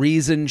it's the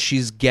reason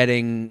she's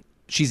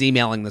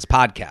emailing this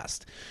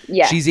podcast.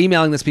 Yeah. She's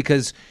emailing this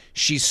because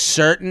she's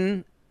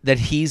certain that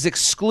he's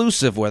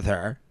exclusive with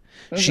her.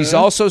 She's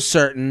also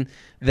certain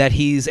that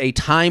he's a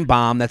time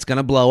bomb that's going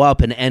to blow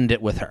up and end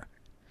it with her.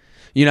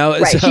 You know,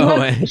 right.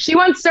 So she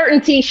wants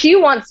certainty. She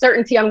wants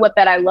certainty on what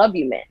that I love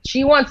you meant.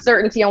 She wants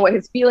certainty on what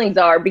his feelings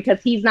are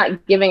because he's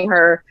not giving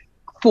her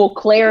full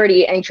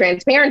clarity and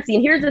transparency.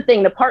 And here's the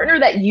thing, the partner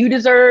that you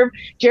deserve,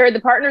 Jared,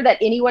 the partner that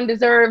anyone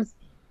deserves,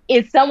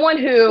 is someone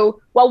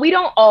who, while we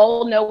don't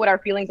all know what our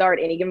feelings are at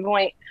any given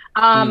point,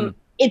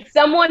 it's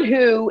someone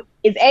who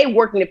is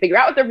working to figure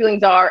out what their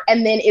feelings are,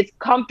 and then is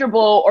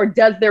comfortable or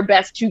does their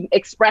best to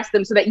express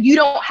them so that you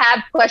don't have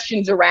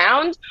questions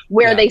around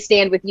where they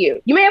stand with you.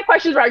 You may have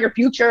questions about your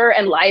future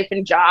and life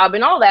and job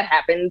and all that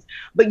happens,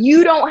 but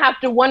you don't have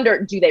to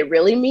wonder, do they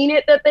really mean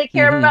it that they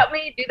care about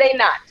me? Do they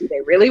not? Do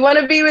they really want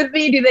to be with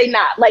me? Do they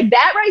not? Like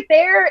that right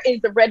there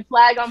is the red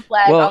flag on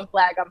flag on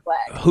flag on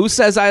flag. Who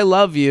says I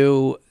love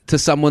you to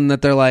someone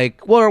that they're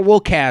like, well,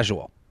 we'll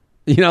casual?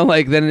 You know,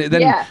 like then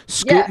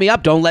scoop me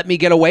up. Don't let me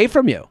get away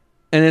from you.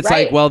 And it's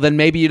like, well, then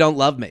maybe you don't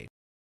love me.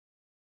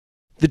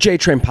 The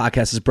J-Train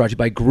podcast is brought to you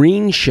by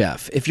Green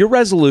Chef. If your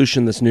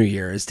resolution this new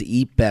year is to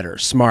eat better,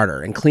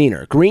 smarter, and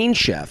cleaner, Green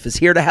Chef is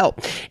here to help.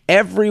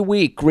 Every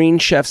week, Green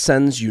Chef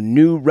sends you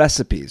new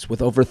recipes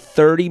with over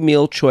 30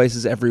 meal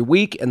choices every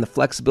week and the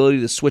flexibility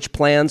to switch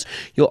plans.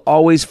 You'll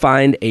always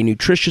find a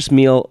nutritious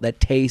meal that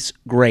tastes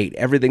great.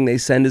 Everything they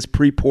send is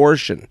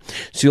pre-portioned,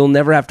 so you'll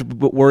never have to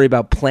worry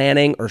about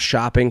planning or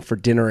shopping for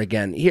dinner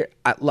again. Here,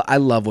 I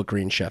love what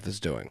Green Chef is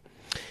doing.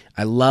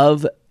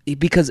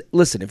 Because,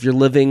 listen, if you're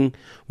living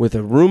with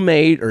a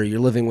roommate or you're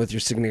living with your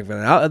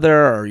significant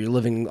other or you're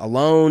living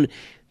alone,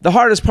 the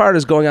hardest part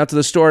is going out to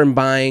the store and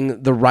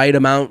buying the right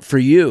amount for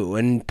you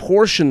and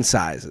portion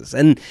sizes.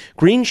 And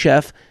Green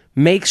Chef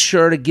makes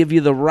sure to give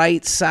you the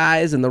right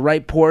size and the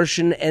right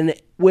portion, and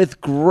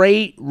with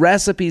great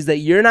recipes that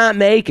you're not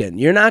making.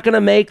 You're not going to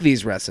make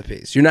these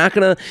recipes. You're not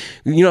going to,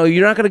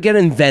 you're not going to get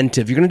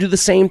inventive. You're going to do the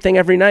same thing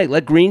every night.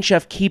 Let Green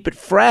Chef keep it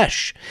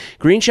fresh.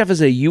 Green Chef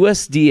is a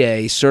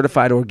USDA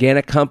certified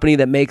organic company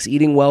that makes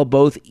eating well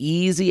both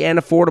easy and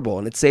affordable,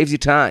 and it saves you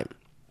time.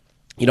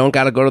 You don't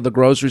got to go to the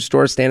grocery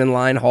store, stand in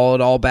line, haul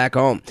it all back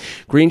home.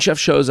 Green Chef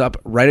shows up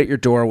right at your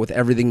door with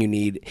everything you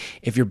need.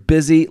 If you're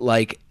busy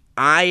like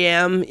I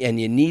am,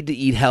 and you need to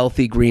eat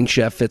healthy, Green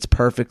Chef fits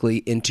perfectly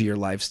into your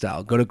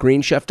lifestyle. Go to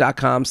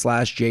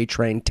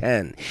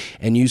greenchef.com/JTrain10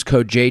 and use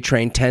code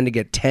JTrain10 to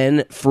get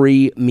 10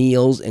 free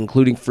meals,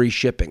 including free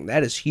shipping.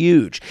 That is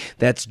huge.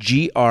 That's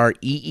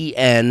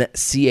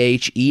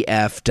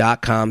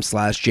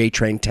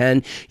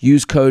GREENCHEF.com/JTrain10.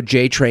 Use code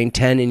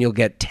JTrain10 and you'll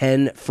get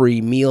 10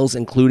 free meals,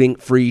 including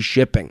free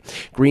shipping.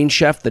 Green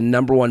Chef, the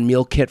 #1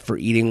 meal kit for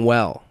eating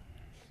well.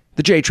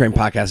 The J-Train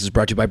podcast is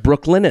brought to you by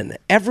Brooklinen.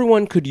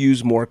 Everyone could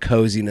use more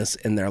coziness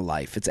in their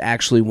life. It's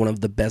actually one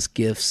of the best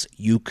gifts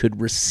you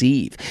could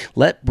receive.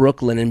 Let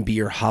Brooklinen be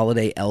your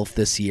holiday elf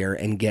this year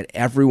and get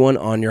everyone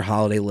on your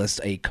holiday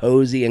list a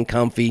cozy and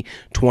comfy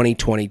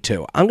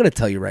 2022. I'm going to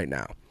tell you right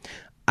now,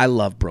 I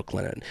love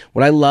Brooklinen.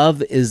 What I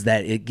love is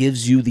that it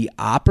gives you the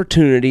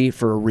opportunity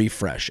for a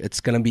refresh. It's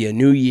going to be a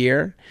new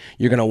year.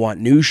 You're going to want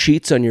new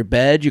sheets on your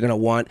bed. You're going to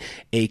want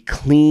a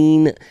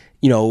clean,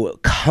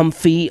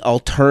 comfy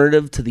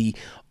alternative to the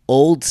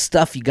old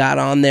stuff you got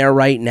on there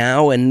right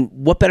now, and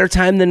what better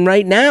time than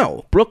right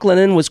now?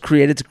 Brooklinen was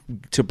created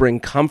to bring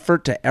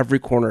comfort to every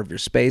corner of your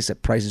space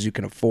at prices you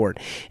can afford.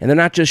 And they're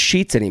not just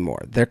sheets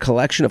anymore. Their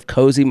collection of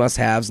cozy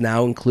must-haves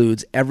now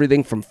includes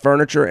everything from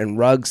furniture and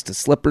rugs to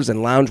slippers and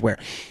loungewear.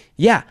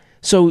 Yeah,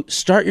 so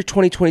start your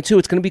 2022.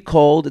 It's going to be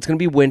cold. It's going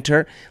to be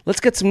winter.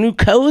 Let's get some new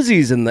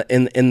cozies in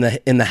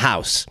the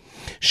house.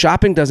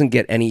 Shopping doesn't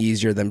get any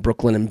easier than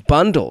Brooklinen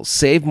bundles.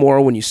 Save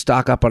more when you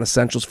stock up on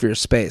essentials for your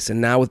space.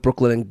 And now with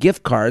Brooklinen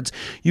gift cards,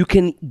 you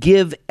can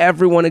give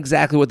everyone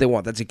exactly what they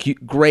want. That's a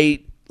cute,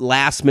 great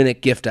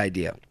last-minute gift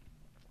idea.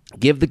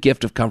 Give the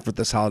gift of comfort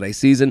this holiday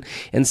season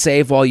and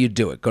save while you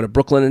do it. Go to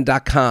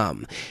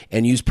brooklinen.com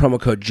and use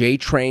promo code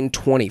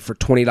JTRAIN20 for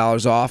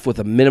 $20 off with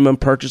a minimum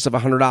purchase of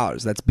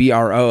 $100. That's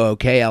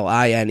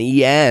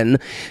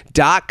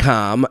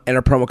BROOKLINEN.com.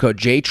 Enter promo code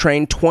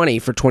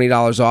JTRAIN20 for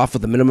 $20 off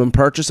with a minimum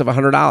purchase of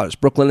 $100.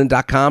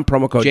 Brooklinen.com,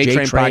 promo code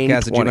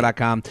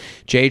JTRAINpodcast@gmail.com.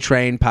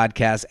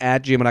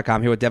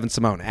 JTRAINpodcast@gmail.com. Here with Devin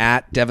Simone,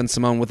 at Devin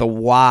Simone with a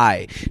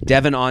Y.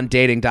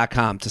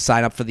 DevinOnDating.com to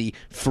sign up for the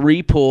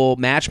free pool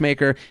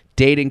matchmaker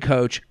dating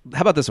coach.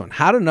 How about this one?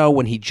 How to know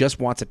when he just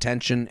wants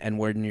attention and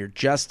when you're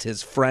just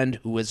his friend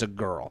who is a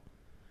girl.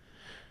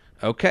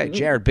 Okay,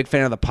 Jared, big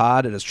fan of the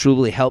pod. It has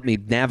truly helped me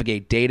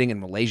navigate dating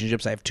and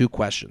relationships. I have two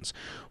questions.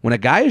 When a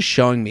guy is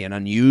showing me an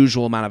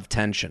unusual amount of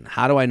attention,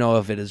 how do I know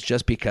if it is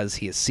just because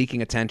he is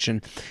seeking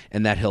attention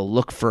and that he'll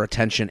look for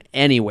attention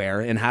anywhere?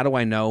 And how do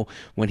I know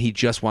when he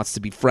just wants to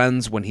be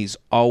friends, when he's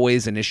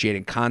always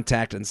initiating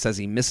contact and says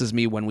he misses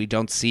me when we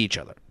don't see each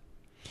other?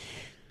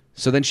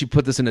 So then she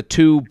put this into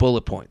 2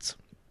 bullet points.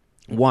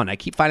 1, I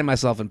keep finding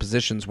myself in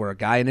positions where a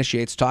guy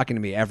initiates talking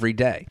to me every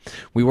day.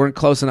 We weren't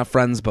close enough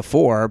friends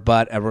before,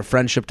 but a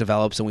friendship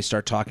develops and we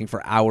start talking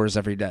for hours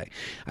every day.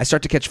 I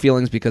start to catch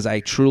feelings because I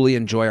truly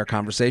enjoy our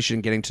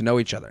conversation, getting to know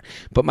each other.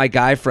 But my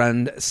guy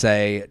friend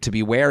say to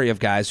be wary of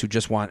guys who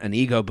just want an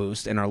ego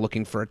boost and are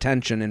looking for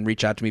attention and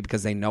reach out to me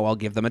because they know I'll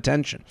give them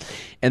attention.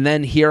 And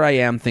then here I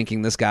am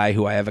thinking this guy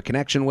who I have a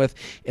connection with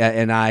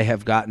and I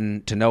have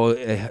gotten to know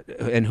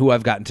and who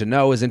I've gotten to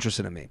know is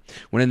interested in me.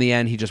 When in the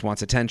end he just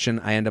wants attention,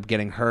 I end up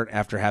getting hurt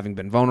after having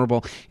been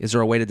vulnerable. Is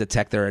there a way to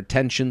detect their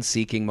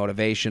attention-seeking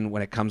motivation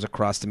when it comes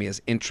across to me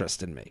as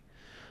interest in me?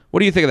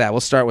 What do you think of that?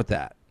 We'll start with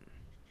that.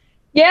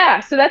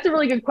 Yeah, so that's a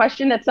really good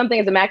question. That's something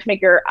as a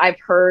matchmaker I've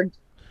heard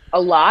a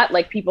lot.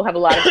 Like people have a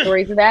lot of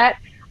stories of that.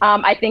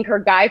 I think her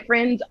guy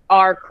friends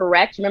are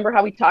correct. Remember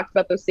how we talked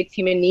about those 6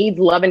 human needs,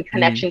 love and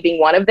connection being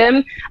one of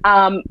them?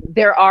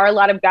 There are a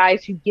lot of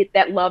guys who get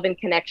that love and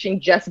connection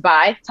just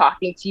by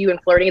talking to you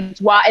and flirting.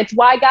 It's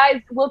why guys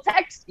will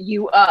text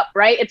you up,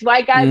 right? It's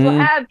why guys will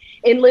have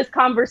endless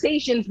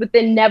conversations, but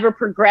then never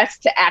progress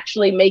to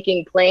actually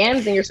making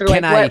plans. And you're sort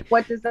of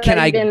what does that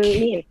even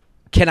mean?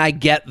 Can I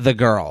get the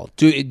girl?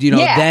 Do you know?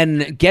 Yeah.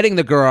 Then getting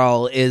the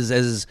girl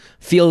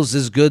feels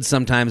as good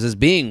sometimes as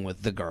being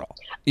with the girl.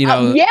 You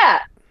know?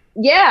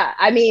 Yeah,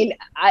 I mean,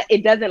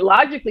 it doesn't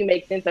logically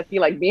make sense. I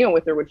feel like being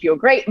with her would feel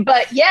great.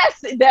 But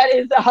yes, that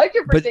is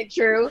 100%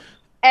 true.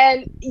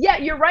 And yeah,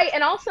 you're right.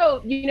 And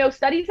also,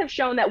 studies have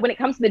shown that when it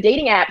comes to the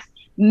dating apps,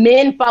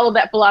 men follow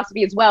that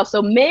philosophy as well.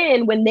 So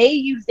men, when they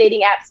use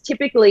dating apps,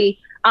 typically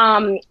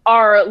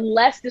are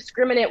less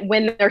discriminate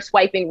when they're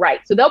swiping right.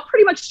 So they'll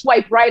pretty much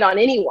swipe right on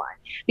anyone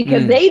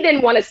because they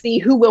then want to see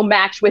who will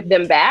match with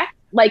them back.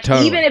 Like,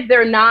 totally. Even if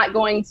they're not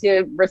going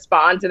to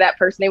respond to that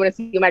person, they want to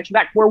see you match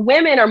back. Where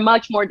women are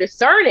much more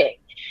discerning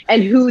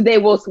and who they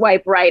will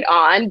swipe right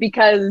on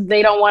because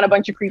they don't want a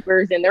bunch of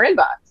creepers in their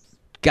inbox.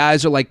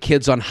 Guys are like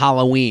kids on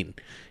Halloween.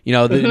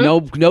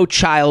 No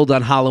child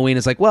on Halloween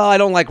is like, well, I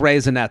don't like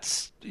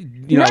Raisinets.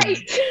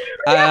 Right.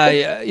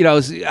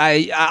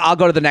 I'll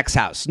go to the next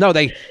house. No,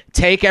 they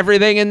take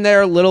everything in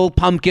their little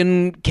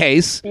pumpkin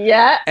case.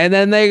 Yeah. And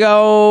then they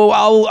go,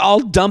 I'll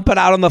dump it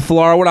out on the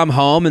floor when I'm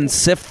home and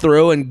sift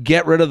through and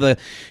get rid of the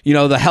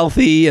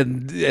healthy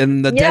and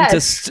the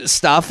dentist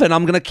stuff. And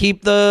I'm going to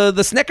keep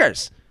the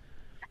Snickers.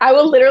 I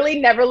will literally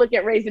never look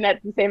at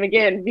Raisinets the same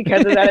again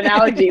because of that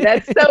analogy.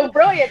 That's so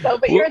brilliant, though.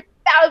 But you're 1,000%.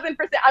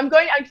 I'm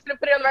just going to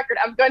put it on the record.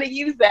 I'm going to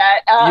use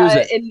that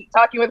in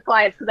talking with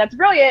clients because that's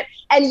brilliant.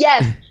 And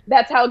yes,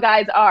 that's how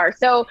guys are.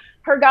 So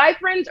her guy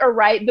friends are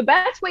right. The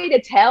best way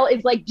to tell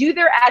is do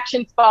their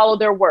actions follow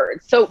their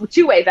words? So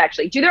 2 ways,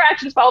 actually. Do their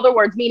actions follow their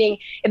words? Meaning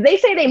if they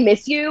say they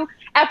miss you,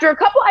 after a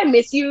couple I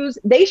miss yous,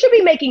 they should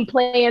be making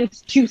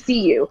plans to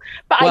see you.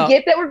 But I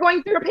get that we're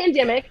going through a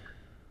pandemic.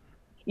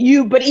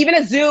 But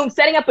even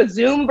setting up a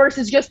Zoom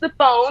versus just the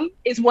phone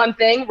is one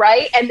thing,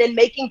 right? And then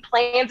making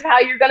plans of how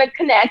you're going to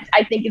connect,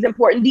 I think is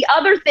important. The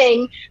other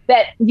thing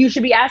that you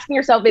should be asking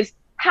yourself is,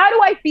 how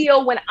do I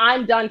feel when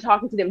I'm done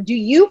talking to them? Do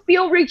you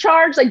feel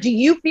recharged? Do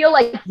you feel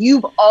like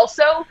you've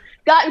also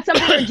gotten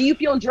something, or do you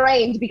feel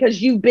drained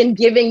because you've been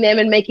giving them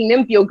and making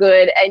them feel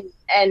good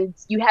and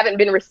you haven't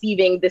been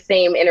receiving the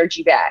same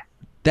energy back?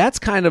 That's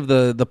kind of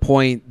the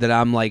point that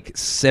I'm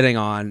sitting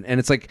on. And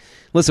it's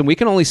listen, we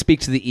can only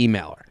speak to the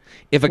emailer.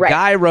 If a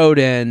guy wrote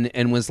in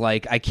and was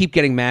like, I keep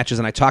getting matches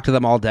and I talk to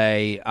them all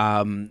day,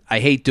 I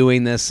hate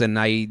doing this and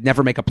I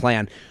never make a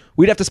plan,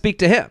 we'd have to speak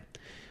to him.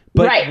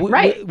 But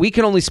Right. we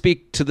can only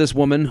speak to this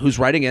woman who's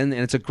writing in,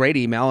 and it's a great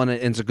email, and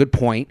it's a good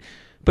point.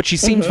 But she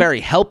seems very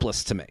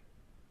helpless to me.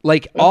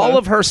 Like all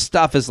of her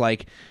stuff is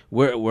like,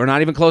 we're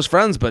not even close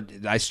friends, but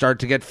I start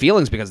to get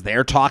feelings because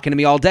they're talking to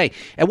me all day.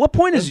 At what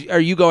point are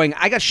you going,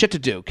 I got shit to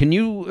do? Can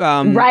you,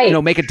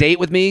 make a date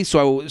with me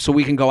so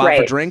we can go out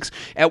for drinks?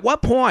 At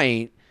what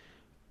point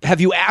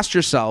have you asked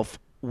yourself,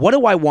 what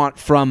do I want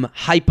from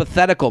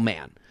hypothetical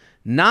man?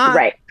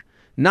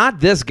 Not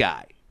this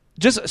guy.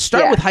 Just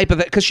start with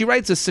hypothetical, because she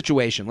writes this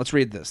situation. Let's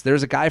read this.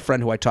 There's a guy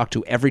friend who I talk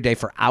to every day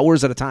for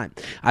hours at a time,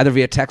 either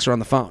via text or on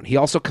the phone. He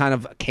also kind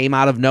of came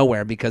out of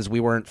nowhere because we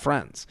weren't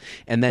friends.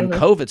 And then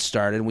COVID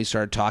started, and we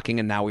started talking,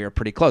 and now we are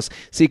pretty close.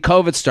 See,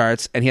 COVID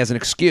starts, and he has an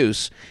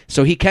excuse,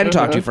 so he can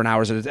talk to you for an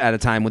hour at a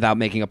time without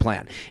making a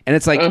plan. And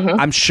it's like,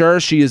 I'm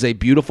sure she is a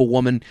beautiful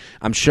woman.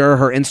 I'm sure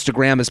her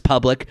Instagram is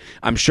public.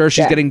 I'm sure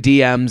she's getting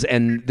DMs,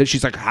 and that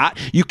she's like,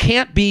 you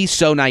can't be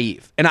so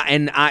naive. And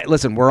I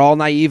listen, we're all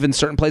naive in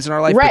certain places in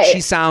our life, but she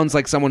sounds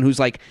like someone who's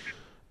like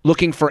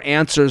looking for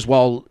answers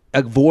while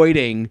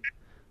avoiding,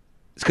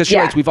 because she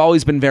writes, we've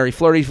always been very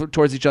flirty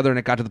towards each other, and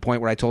it got to the point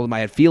where I told him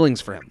I had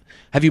feelings for him.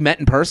 Have you met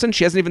in person?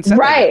 She hasn't even said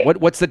that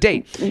yet. What's the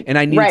date? And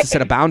I needed to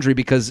set a boundary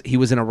because he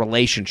was in a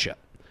relationship.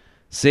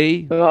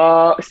 See?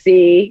 Oh,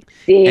 see.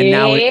 And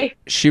now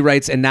she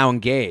writes, and now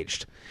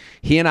engaged.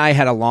 He and I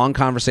had a long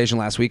conversation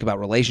last week about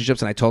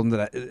relationships, and I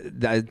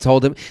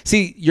told him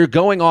see, you're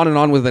going on and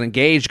on with an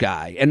engaged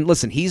guy, and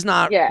listen, he's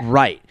not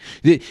right.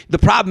 The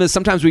problem is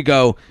sometimes we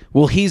go,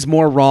 well, he's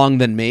more wrong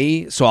than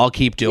me, so I'll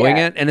keep doing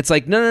it, and it's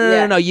like,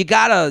 no, you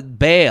gotta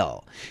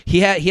bail.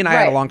 He and I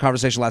had a long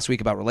conversation last week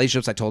about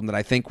relationships. I told him that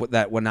I think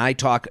that when I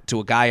talk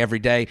to a guy every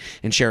day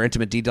and share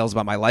intimate details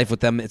about my life with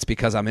them, it's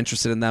because I'm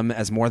interested in them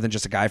as more than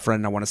just a guy friend,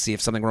 and I want to see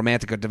if something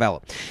romantic could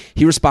develop.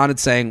 He responded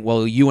saying,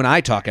 well, you and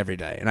I talk every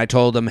day. And I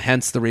told him,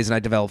 hence the reason I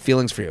developed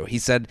feelings for you. He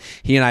said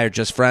he and I are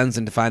just friends,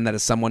 and defined that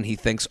as someone he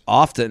thinks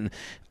often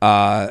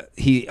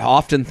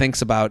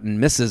thinks about and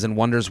misses, and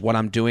wonders what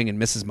I'm doing and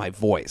misses my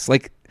voice.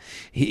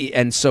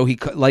 So he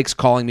likes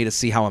calling me to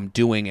see how I'm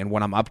doing and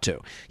what I'm up to.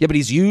 Yeah, but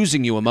he's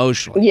using you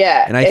emotionally.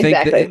 Yeah, and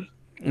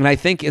I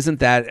think isn't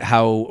that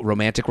how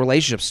romantic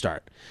relationships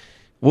start?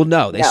 Well,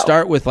 no, they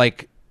start with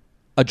like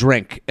a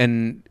drink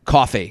and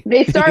coffee.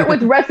 They start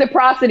with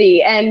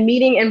reciprocity and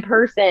meeting in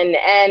person,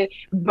 and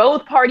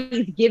both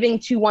parties giving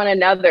to one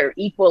another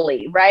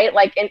equally, right?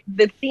 Like, and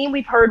the theme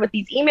we've heard with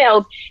these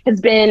emails has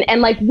been,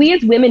 and like we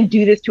as women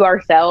do this to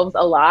ourselves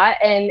a lot,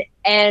 and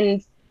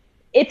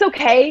it's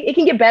okay. It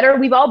can get better.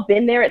 We've all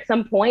been there at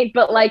some point,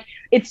 but like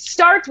it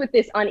starts with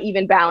this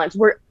uneven balance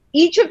where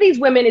each of these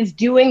women is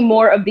doing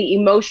more of the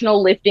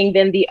emotional lifting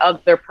than the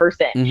other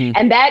person.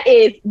 And that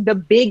is the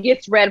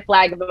biggest red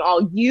flag of them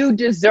all. You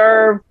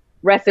deserve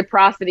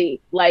reciprocity,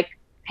 like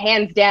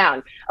hands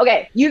down.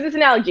 Okay, use this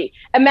analogy.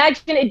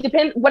 Imagine it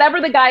depends,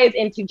 whatever the guy is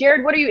into.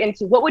 Jared, what are you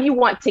into? What would you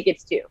want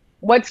tickets to?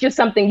 What's just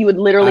something you would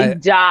literally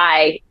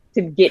die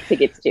to get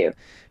tickets to?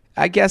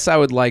 I guess I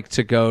would like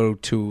to go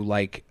to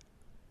like,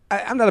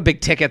 I'm not a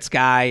big tickets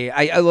guy.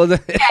 I love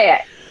the.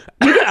 Yeah.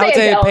 You can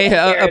say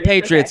a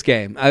Patriots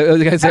game. I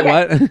was gonna say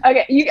what?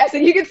 Okay, I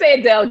said you can say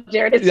Adele,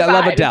 Jared. It's I fine.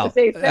 love Adele.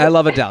 I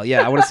love Adele.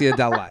 Yeah, I want to see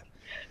Adele live.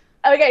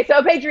 Okay, so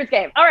a Patriots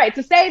game. All right,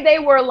 so say they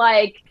were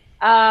like,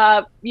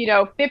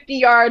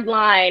 50-yard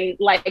line,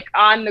 like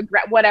on the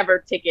whatever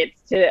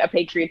tickets to a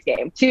Patriots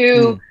game,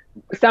 to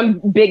some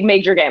big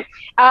major game.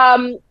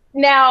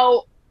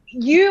 Now.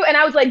 And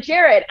I was like,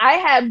 Jared, I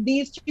have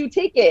these 2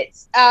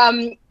 tickets,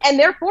 and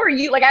they're for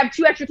you. Like, I have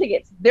 2 extra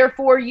tickets. They're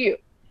for you.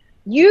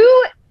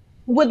 You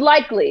would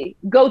likely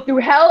go through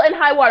hell and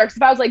high water. Because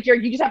if I was like,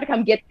 Jared, you just have to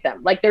come get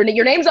them. Like,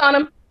 your name's on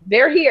them.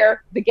 They're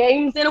here. The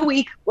game's in a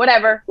week,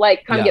 whatever.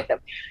 Like, come get them.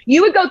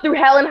 You would go through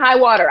hell and high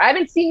water. I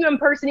haven't seen you in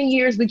person in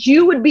years, but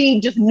you would be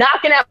just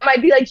knocking out.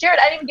 I'd be like, Jared,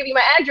 I didn't even give you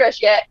my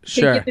address yet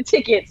to get the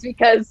tickets,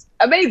 because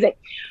amazing.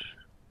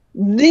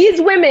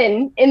 These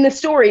women in the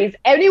stories,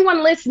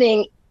 anyone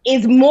listening,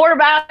 is more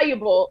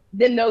valuable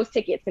than those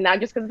tickets, and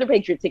not just because they're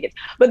Patriot tickets,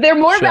 but they're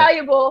more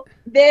valuable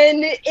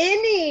than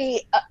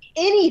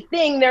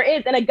anything there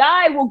is. And a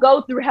guy will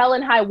go through hell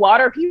and high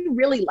water if he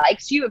really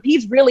likes you, if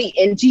he's really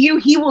into you.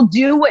 He will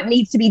do what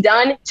needs to be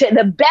done to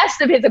the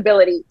best of his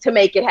ability to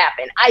make it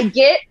happen. I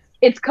get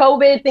it's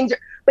COVID, things are.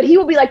 But he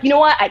will be like, you know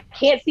what? I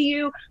can't see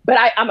you, but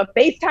I'm a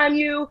FaceTime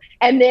you.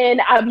 And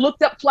then I've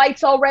looked up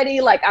flights already.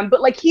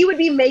 But he would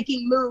be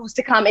making moves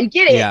to come and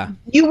get it. Yeah.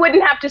 You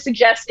wouldn't have to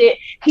suggest it.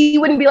 He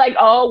wouldn't be like,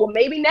 oh, well,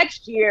 maybe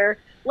next year.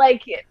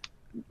 Like,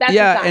 that's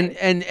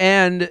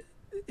and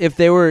if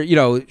they were,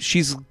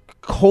 she's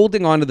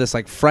holding on to this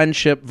like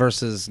friendship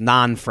versus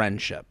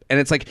non-friendship, and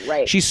it's like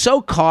she's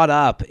so caught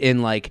up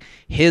in like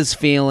his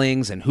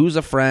feelings and who's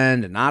a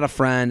friend and not a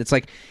friend. It's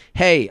like,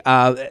 hey,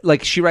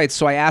 like she writes,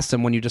 so I asked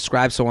him, when you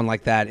describe someone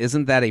like that,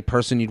 isn't that a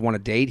person you'd want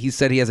to date? He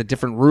said he has a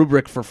different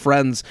rubric for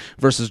friends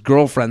versus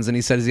girlfriends, and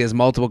he says he has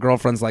multiple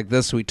girlfriends like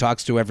this who he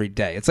talks to every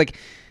day. It's like,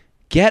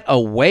 get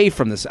away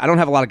from this. I don't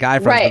have a lot of guy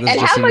friends, but this and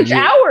is just how much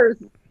hours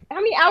how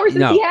many hours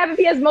does No. he have if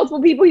he has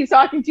multiple people he's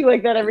talking to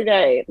like that every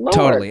day? Lord.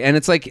 Totally. And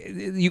it's like,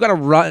 you got to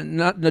run,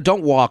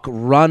 don't walk,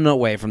 run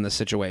away from this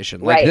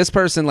situation. Like Right. this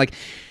person, like,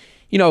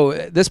 you know,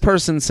 this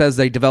person says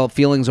they develop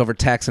feelings over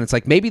text, and it's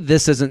like, maybe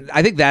this isn't,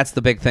 I think that's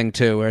the big thing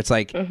too, where it's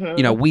like,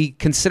 you know, we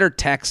consider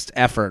text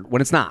effort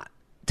when it's not.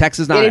 Text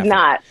is not It is effort.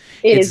 not.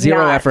 It's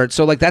zero not. effort.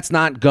 So like, that's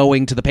not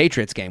going to the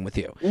Patriots game with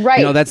you. Right,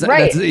 You know, that's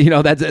right. you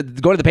know, that's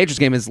going to the Patriots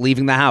game is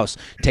leaving the house,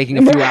 taking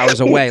a few hours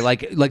away,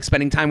 like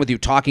spending time with you,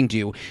 talking to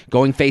you,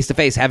 going face to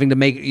face, having to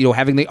make, you know,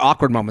 having the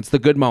awkward moments, the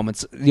good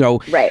moments, you know.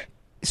 Right.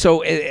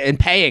 So, and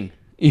paying,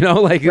 you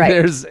know, like Right.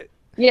 there's,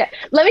 Yeah.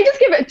 Let me just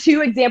give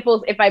 2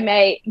 examples, if I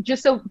may,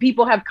 just so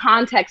people have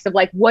context of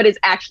like what is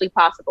actually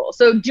possible.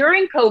 So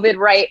during COVID,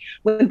 right,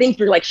 when things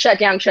were like shut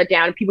down,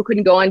 and people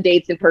couldn't go on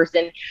dates in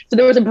person. So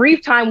there was a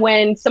brief time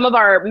when some of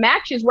our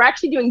matches were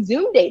actually doing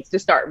Zoom dates to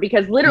start,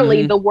 because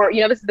literally the world,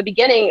 you know, this is the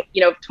beginning,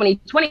 you know, of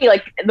 2020,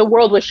 like the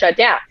world was shut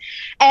down.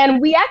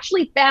 And we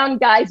actually found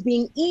guys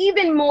being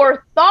even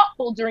more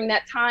thoughtful during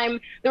that time.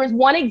 There was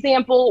one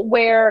example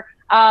where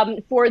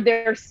for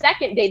their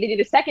second date, they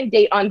did a second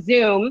date on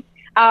Zoom.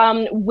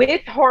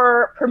 With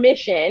her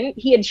permission,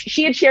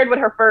 she had shared what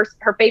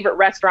her favorite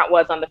restaurant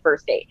was on the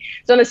first date.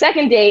 So on the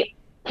second date,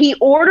 he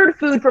ordered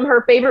food from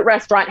her favorite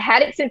restaurant,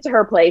 had it sent to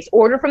her place,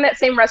 ordered from that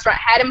same restaurant,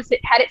 had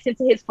it sent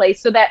to his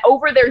place, so that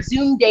over their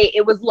Zoom date,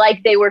 it was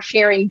like they were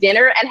sharing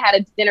dinner and had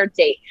a dinner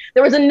date.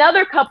 There was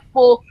another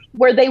couple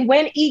where they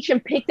went each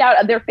and picked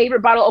out their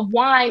favorite bottle of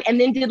wine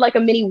and then did like a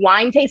mini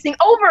wine tasting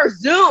over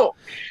Zoom.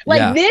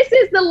 Like, this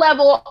is the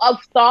level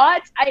of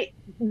thought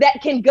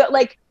that can go,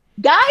 like,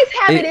 guys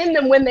have it in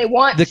them when they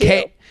want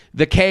to.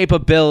 The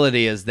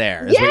capability is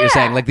there, is what you're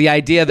saying. Like the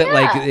idea that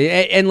like,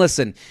 and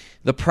listen,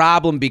 the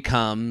problem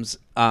becomes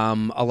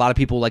a lot of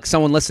people, like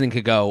someone listening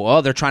could go,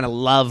 oh, they're trying to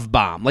love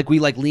bomb. Like we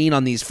like lean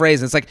on these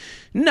phrases. It's like,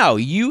 no,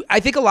 I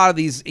think a lot of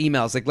these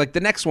emails, like the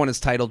next one is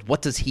titled,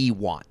 what does he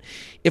want?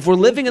 If we're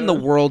living in the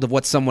world of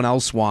what someone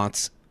else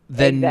wants,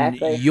 then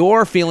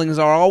your feelings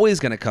are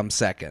always going to come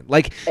second.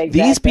 Like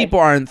these people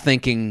aren't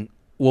thinking,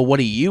 well, what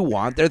do you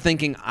want? They're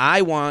thinking,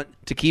 I want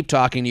to keep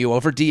talking to you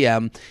over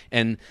DM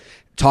and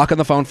talk on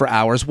the phone for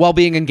hours while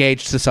being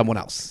engaged to someone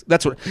else.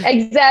 That's what.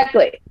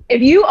 Exactly.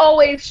 If you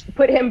always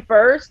put him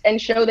first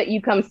and show that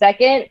you come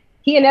second,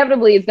 he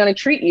inevitably is going to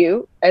treat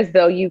you as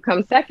though you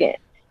come second.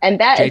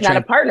 And that is not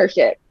a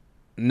partnership.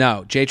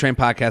 No.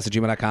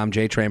 JTrainPodcast@gmail.com,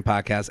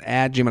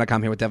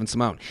 JTrainPodcast@gmail.com, here with Devin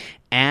Simone.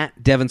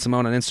 At Devin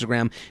Simone on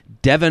Instagram,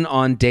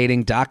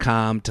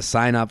 DevinOnDating.com to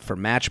sign up for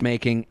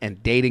matchmaking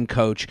and dating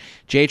coach.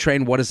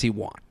 JTrain, what does he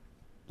want?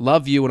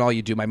 Love you and all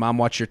you do. My mom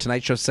watched your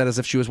Tonight Show set as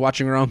if she was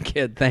watching her own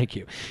kid. Thank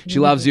you. She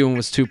loves you and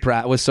was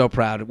so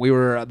proud. We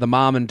were the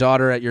mom and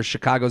daughter at your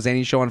Chicago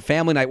Zany show on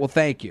Family Night. Well,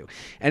 thank you.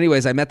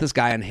 Anyways, I met this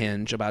guy on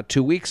Hinge about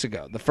 2 weeks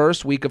ago. The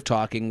first week of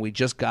talking, we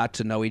just got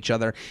to know each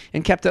other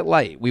and kept it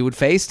light. We would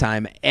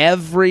FaceTime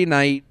every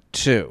night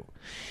too.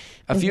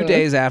 A few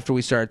days after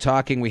we started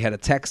talking, we had a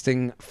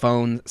texting,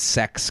 phone,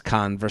 sex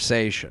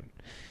conversation.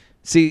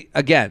 See,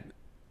 again,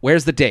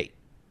 where's the date?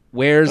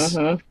 Where's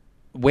the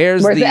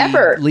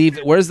effort?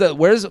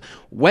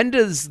 When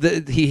does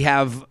he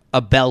have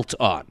a belt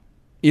on?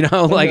 You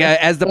know, like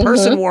as the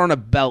person wore on a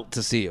belt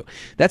to see you.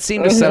 That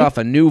seemed to set off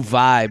a new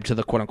vibe to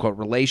the quote unquote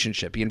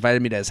relationship. He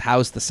invited me to his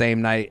house the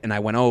same night and I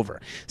went over.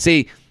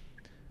 See,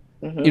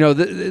 you know,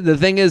 the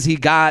thing is he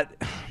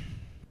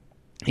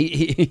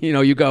you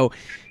know, you go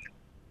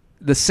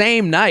the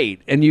same night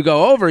and you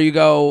go over, you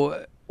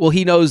go, well,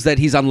 he knows that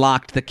he's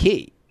unlocked the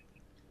key.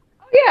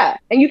 Yeah.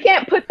 And you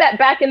can't put that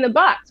back in the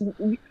box.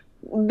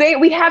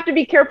 We have to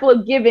be careful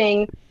of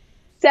giving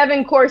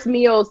 7-course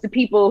meals to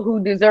people who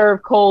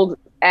deserve cold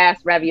ass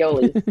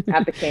ravioli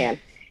out the can.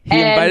 He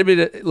invited me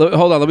to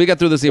hold on. Let me get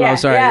through this email. Yeah, I'm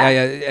sorry.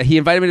 yeah. He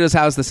invited me to his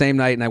house the same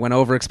night, and I went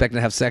over expecting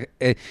to have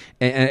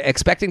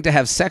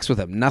sex with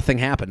him. Nothing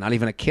happened. Not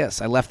even a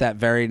kiss. I left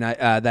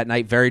that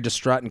night very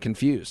distraught and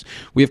confused.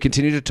 We have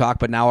continued to talk,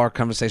 but now our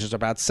conversations are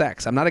about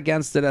sex. I'm not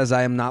against it, as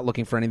I am not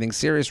looking for anything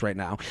serious right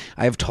now.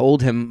 I have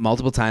told him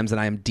multiple times that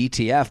I am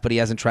DTF, but he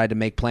hasn't tried to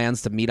make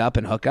plans to meet up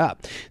and hook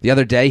up. The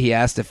other day, he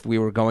asked if we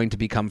were going to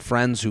become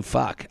friends who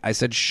fuck. I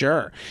said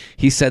sure.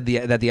 He said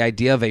that the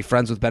idea of a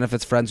friends with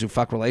benefits, friends who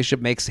fuck relationship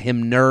makes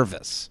him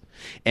nervous,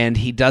 and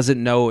he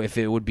doesn't know if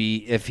he would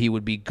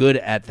be good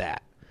at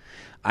that.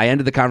 I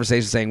ended the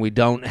conversation saying we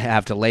don't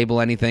have to label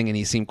anything, and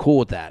he seemed cool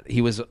with that. He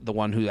was the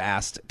one who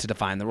asked to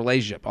define the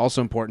relationship.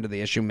 Also important to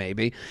the issue,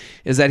 maybe,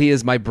 is that he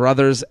is my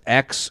brother's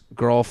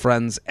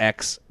ex-girlfriend's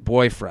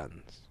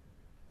ex-boyfriend.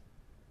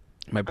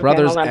 My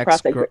brother's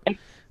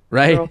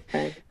right?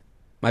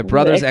 My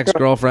brother's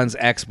ex-girlfriend's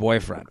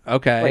ex-boyfriend.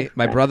 Okay.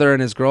 My brother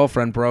and his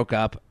girlfriend broke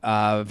up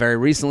very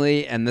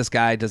recently, and this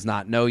guy does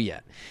not know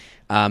yet.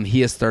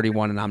 He is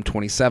 31 and I'm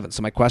 27.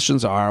 So my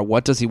questions are,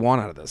 what does he want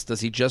out of this?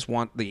 Does he just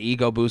want the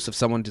ego boost of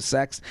someone to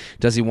sex?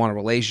 Does he want a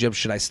relationship?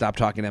 Should I stop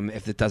talking to him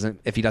if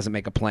he doesn't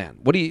make a plan?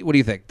 What do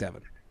you think,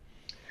 Devin?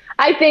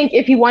 I think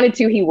if he wanted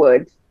to, he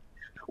would.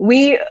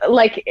 We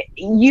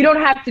you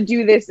don't have to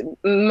do this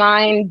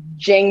mind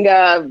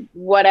Jenga,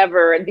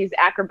 whatever, these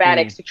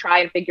acrobatics to try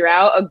and figure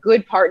out a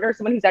good partner,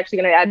 someone who's actually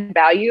going to add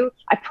value.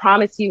 I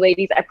promise you,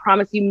 ladies, I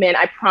promise you, men,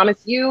 I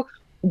promise you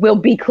will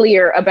be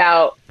clear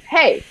about,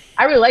 hey,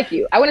 I really like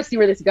you. I want to see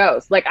where this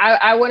goes. Like,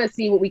 I want to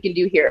see what we can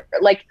do here.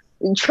 Like,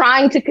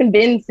 trying to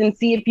convince and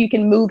see if you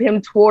can move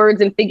him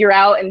towards and figure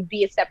out and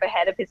be a step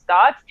ahead of his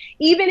thoughts.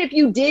 Even if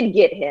you did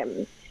get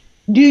him,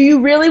 do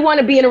you really want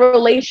to be in a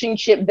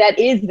relationship that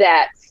is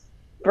that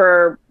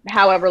for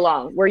however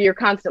long, where you're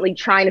constantly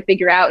trying to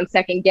figure out and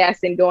second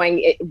guess and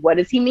going, what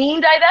does he mean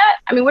by that?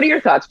 I mean, what are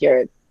your thoughts,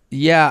 Jared?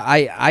 Yeah,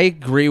 I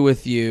agree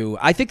with you.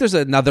 I think there's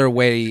another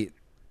way.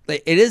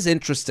 It is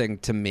interesting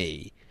to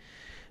me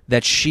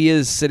that she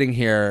is sitting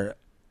here,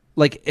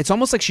 like, it's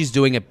almost like she's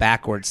doing it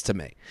backwards to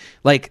me.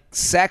 Like,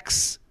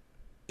 sex,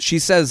 she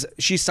says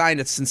she signed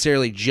it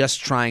sincerely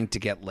just trying to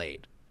get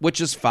laid, which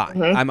is fine.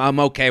 Mm-hmm. I'm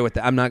okay with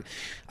that.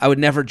 I would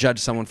never judge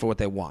someone for what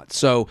they want.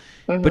 So,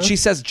 but she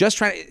says just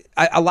trying.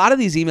 A lot of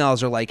these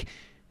emails are like,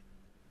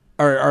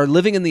 are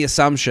living in the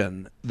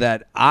assumption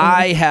that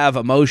I have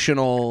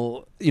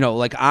emotional,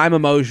 like I'm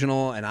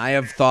emotional and I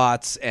have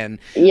thoughts and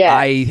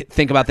I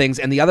think about things,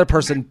 and the other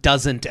person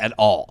doesn't at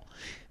all.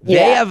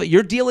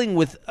 You're dealing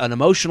with an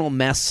emotional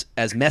mess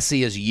as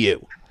messy as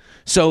you.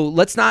 So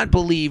let's not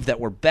believe that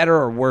we're better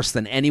or worse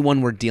than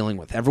anyone we're dealing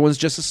with. Everyone's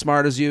just as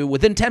smart as you.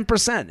 Within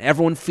 10%,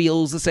 everyone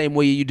feels the same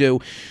way you do.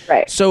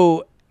 Right.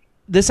 So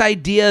this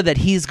idea that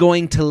he's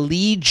going to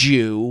lead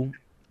you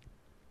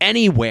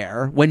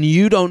anywhere when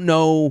you don't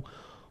know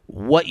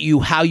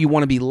how you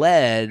want to be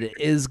led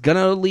is going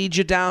to lead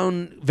you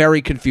down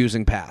very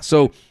confusing paths.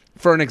 So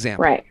for an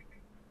example, right.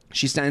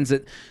 She stands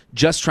it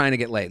just trying to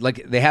get laid.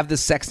 Like, they have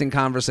this sexting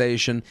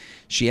conversation.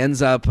 She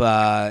ends up,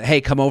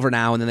 hey, come over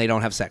now, and then they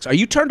don't have sex. Are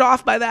you turned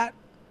off by that?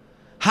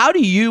 How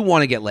do you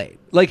want to get laid?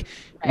 Like,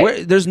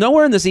 there's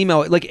nowhere in this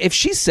email. Like, if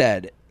she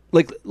said,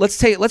 like,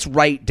 let's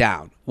write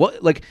down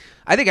what, like,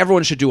 I think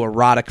everyone should do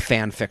erotic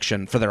fan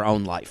fiction for their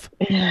own life.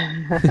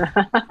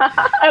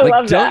 I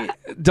love that.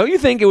 Don't you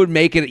think it would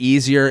make it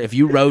easier if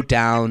you wrote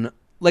down,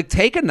 like,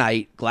 take a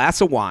night, glass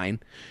of wine,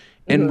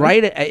 and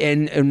write it,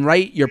 and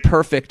write your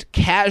perfect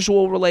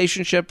casual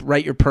relationship,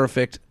 write your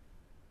perfect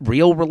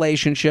real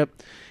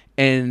relationship,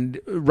 and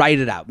write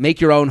it out.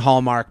 Make your own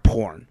Hallmark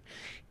porn.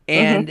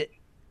 And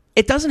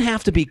it doesn't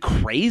have to be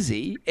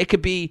crazy. It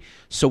could be,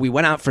 so we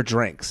went out for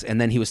drinks, and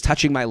then he was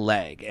touching my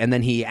leg, and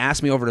then he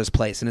asked me over to his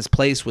place, and his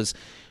place was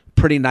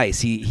pretty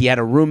nice. He had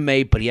a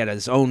roommate, but he had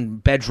his own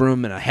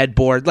bedroom and a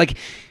headboard. Like,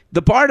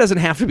 the bar doesn't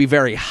have to be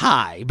very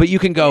high, but you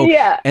can go,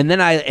 and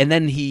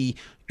then he,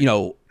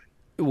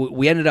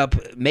 we ended up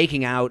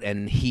making out,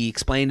 and he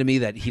explained to me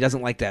that he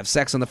doesn't like to have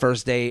sex on the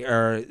first day,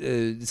 or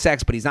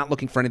sex, but he's not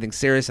looking for anything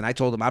serious. And I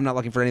told him I'm not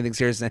looking for anything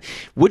serious.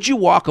 Would you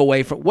walk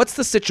away from, what's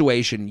the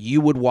situation you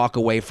would walk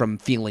away from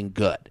feeling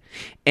good?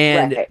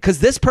 And because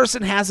this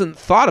person hasn't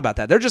thought about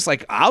that. They're just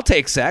like, I'll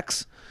take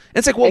sex. And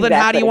it's like, well, then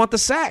how do you want the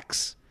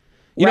sex?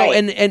 You know,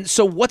 and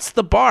so what's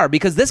the bar?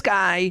 Because this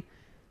guy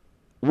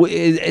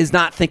is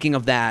not thinking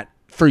of that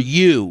for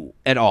you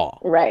at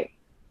all. Right.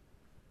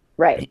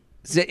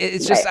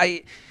 It's just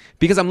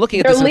because I'm looking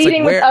at They're this.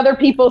 Leading with other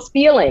people's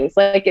feelings.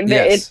 Like,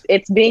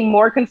 it's being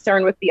more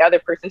concerned with the other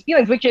person's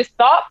feelings, which is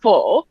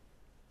thoughtful,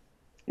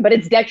 but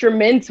it's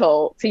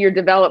detrimental to your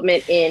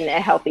development in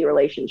a healthy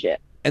relationship.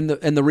 And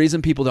the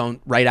reason people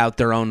don't write out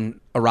their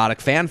own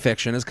erotic fan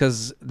fiction is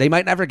because they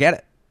might never get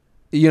it.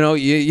 You know,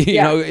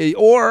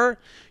 or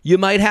you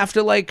might have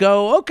to, like,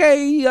 go,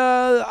 okay,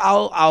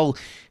 I'll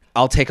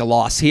take a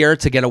loss here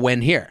to get a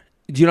win here.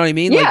 Do you know what I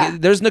mean? Yeah.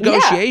 Like, there's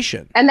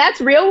negotiation. And that's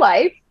real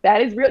life. That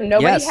is real.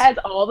 Nobody has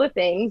all the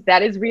things.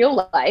 That is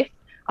real life,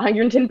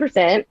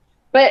 110%.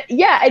 But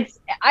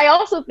I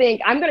also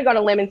think I'm going to go on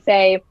a limb and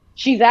say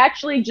she's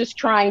actually just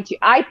trying to,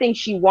 I think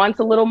she wants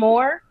a little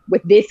more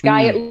with this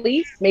guy at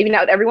least, maybe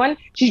not with everyone.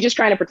 She's just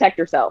trying to protect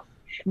herself.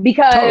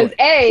 Because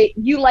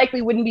you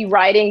likely wouldn't be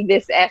writing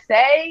this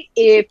essay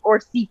or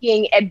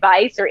seeking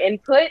advice or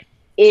input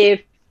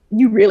if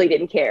you really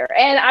didn't care.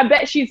 And I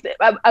bet she's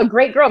a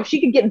great girl. If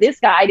she could get this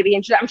guy to be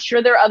interested, I'm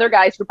sure there are other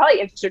guys who are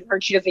probably interested in her.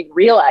 She doesn't even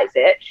realize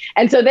it.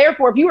 And so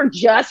therefore, if you were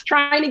just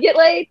trying to get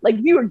laid, like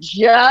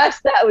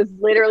that was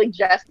literally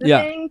just the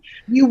thing,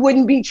 you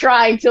wouldn't be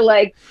trying to,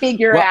 like,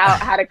 figure out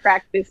how to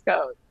crack this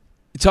code.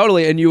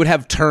 Totally. And you would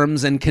have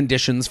terms and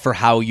conditions for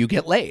how you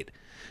get laid.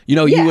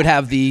 You would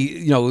have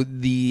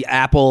the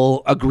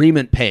Apple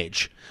agreement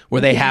page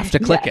where they have to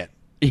click it,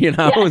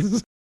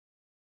 Yes.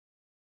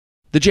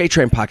 The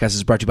J-Train podcast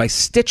is brought to you by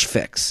Stitch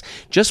Fix.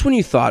 Just when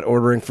you thought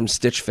ordering from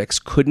Stitch Fix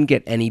couldn't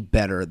get any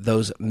better,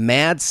 those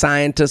mad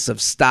scientists of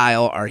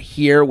style are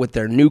here with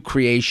their new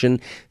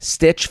creation,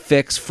 Stitch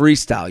Fix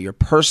Freestyle, your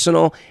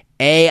personal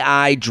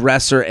AI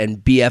dresser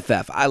and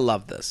BFF. I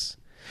love this.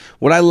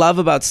 What I love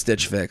about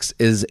Stitch Fix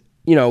is,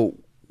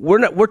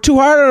 we're too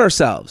hard on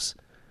ourselves.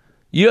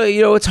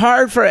 It's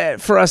hard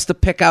for us to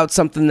pick out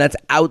something that's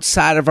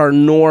outside of our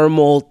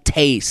normal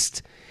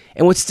taste.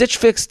 And what Stitch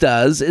Fix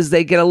does is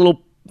they get a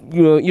little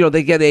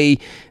they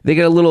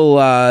get a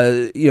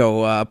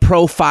little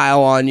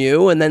profile on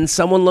you, and then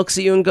someone looks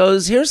at you and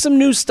goes, here's some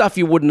new stuff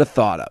you wouldn't have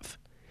thought of.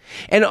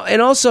 And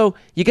also,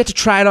 you get to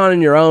try it on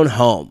in your own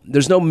home.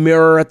 There's no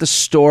mirror at the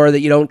store that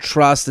you don't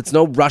trust. It's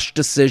no rushed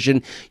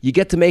decision. You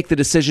get to make the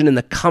decision in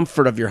the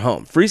comfort of your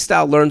home.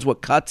 Freestyle learns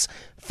what cuts,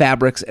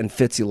 fabrics, and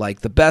fits you like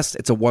the best.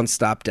 It's a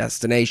one-stop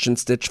destination.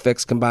 Stitch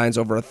Fix combines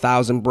over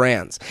 1,000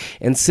 brands.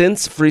 And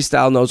since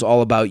Freestyle knows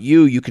all about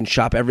you, you can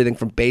shop everything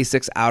from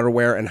basics,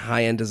 outerwear, and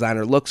high-end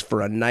designer looks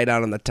for a night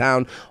out on the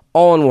town,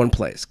 all in one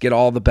place. Get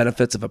all the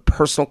benefits of a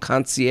personal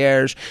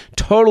concierge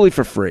totally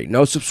for free.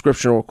 No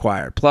subscription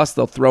required. Plus,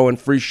 they'll throw in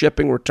free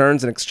shipping,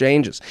 returns, and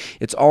exchanges.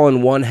 It's all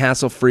in one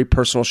hassle-free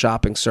personal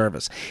shopping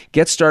service.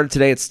 Get started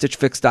today at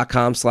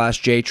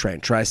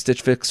StitchFix.com/JTrain. Try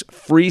Stitch Fix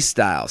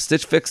Freestyle.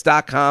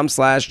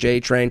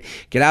 StitchFix.com/JTrain.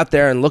 Get out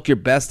there and look your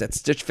best at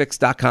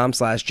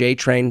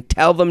StitchFix.com/JTrain.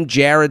 Tell them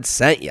Jared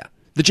sent you.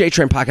 The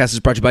J-Train podcast is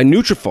brought to you by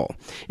Nutrafol.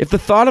 If the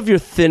thought of your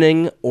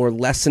thinning or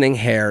lessening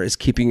hair is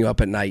keeping you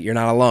up at night, you're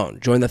not alone.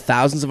 Join the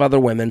thousands of other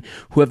women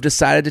who have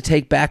decided to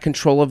take back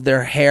control of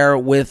their hair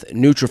with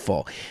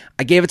Nutrafol.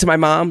 I gave it to my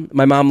mom.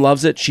 My mom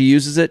loves it. She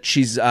uses it.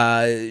 She's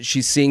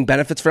seeing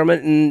benefits from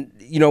it. And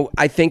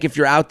I think if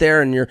you're out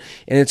there and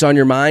it's on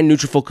your mind,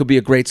 Nutrafol could be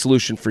a great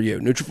solution for you.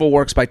 Nutrafol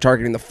works by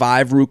targeting the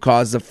 5 root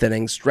causes of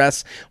thinning: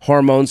 stress,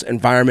 hormones,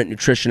 environment,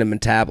 nutrition, and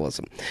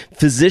metabolism.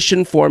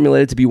 Physician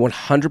formulated to be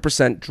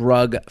 100%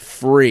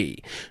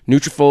 drug-free.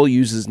 Nutrafol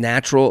uses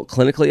natural,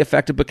 clinically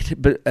effective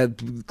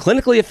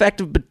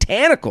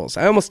botanicals.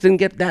 I almost didn't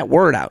get that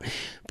word out.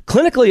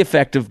 Clinically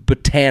effective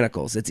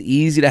botanicals. It's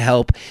easy to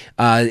help.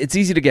 It's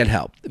easy to get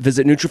help.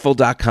 Visit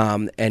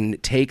Nutrafol.com and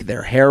take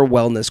their hair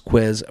wellness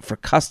quiz for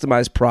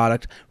customized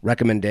product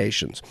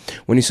recommendations.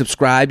 When you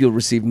subscribe, you'll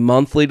receive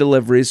monthly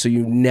deliveries so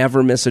you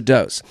never miss a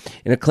dose.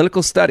 In a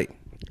clinical study,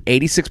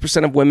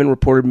 86% of women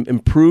reported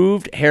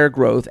improved hair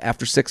growth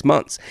after 6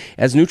 months.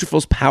 As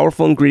Nutrafol's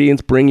powerful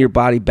ingredients bring your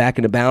body back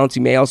into balance,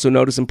 you may also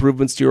notice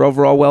improvements to your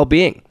overall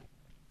well-being,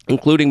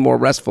 including more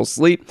restful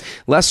sleep,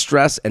 less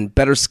stress, and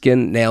better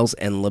skin, nails,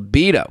 and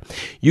libido.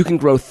 You can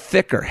grow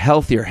thicker,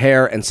 healthier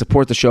hair and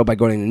support the show by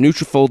going to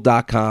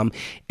Nutrafol.com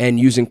and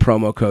using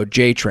promo code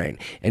JTRAIN.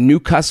 And new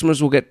customers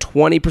will get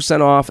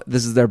 20% off.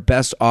 This is their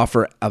best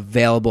offer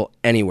available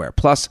anywhere.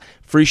 Plus,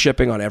 free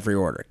shipping on every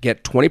order.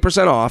 Get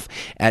 20% off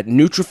at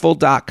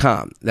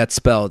Nutrafol.com. That's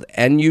spelled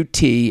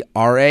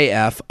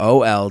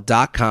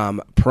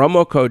Nutrafol.com.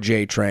 Promo code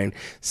JTRAIN.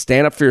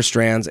 Stand up for your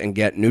strands and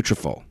get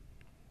Nutrafol.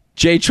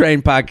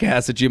 JTrain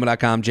Podcast at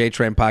gmail.com,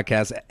 JTrain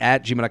Podcast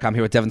at gmail.com,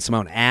 here with Devin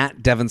Simone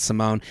at Devin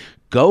Simone.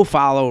 Go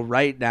follow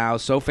right now.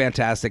 So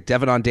fantastic.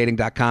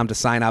 DevinOnDating.com to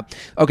sign up.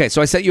 Okay,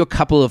 so I sent you a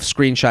couple of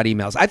screenshot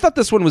emails. I thought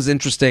this one was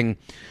interesting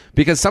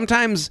because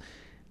sometimes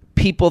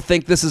people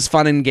think this is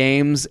fun and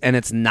games and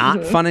it's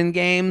not fun and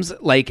games.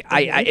 Like,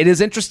 it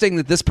is interesting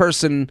that this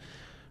person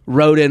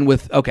wrote in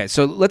with, okay,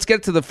 so let's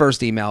get to the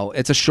first email.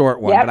 It's a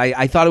short one, but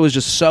I thought it was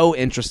just so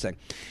interesting.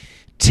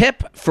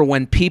 Tip for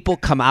when people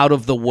come out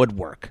of the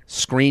woodwork.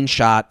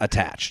 Screenshot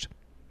attached.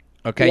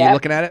 Okay, you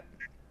looking at it?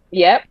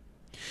 Yep.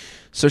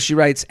 So she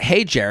writes,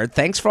 "Hey, Jared,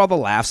 thanks for all the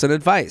laughs and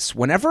advice.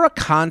 Whenever a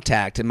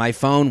contact in my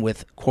phone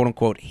with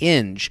quote-unquote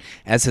Hinge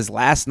as his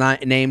last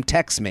name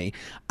texts me,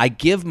 I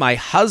give my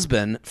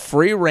husband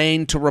free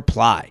rein to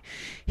reply.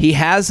 He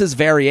has his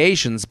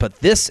variations, but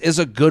this is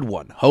a good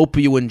one. Hope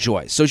you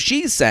enjoy." So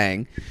she's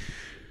saying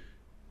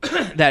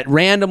that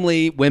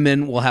randomly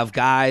women will have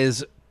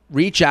guys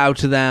reach out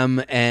to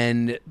them,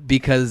 and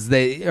because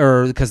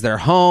they're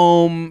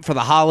home for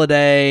the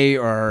holiday,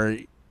 or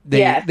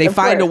they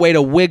find a way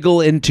to wiggle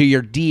into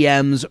your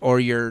DMs or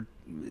your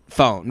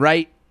phone,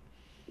 right?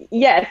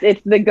 Yes, it's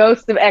the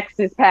ghost of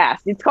ex's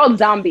past. It's called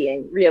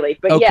zombieing, really.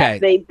 But yes,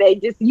 they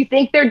just, you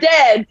think they're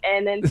dead,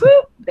 and then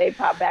boop, they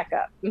pop back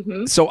up.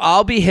 Mm-hmm. So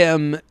I'll be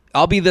him.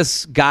 I'll be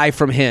this guy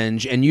from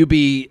Hinge, and you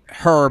be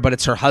her, but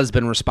it's her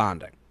husband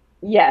responding.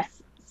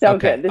 Yes, so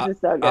good. This is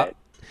so good.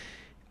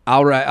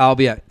 I'll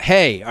be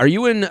hey, are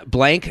you in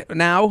blank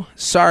now?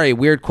 Sorry,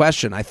 weird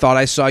question. I thought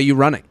I saw you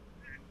running.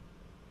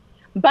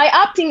 By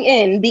opting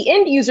in, the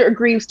end user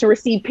agrees to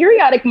receive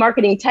periodic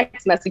marketing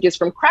text messages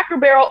from Cracker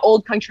Barrel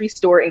Old Country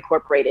Store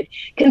Incorporated.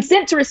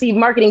 Consent to receive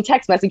marketing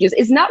text messages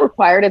is not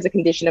required as a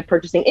condition of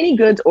purchasing any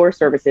goods or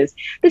services.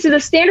 This is a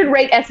standard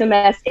rate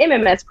SMS,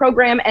 MMS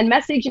program, and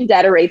message and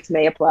data rates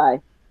may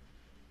apply.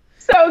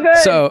 So good.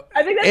 So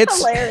I think that's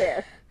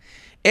hilarious.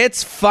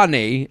 It's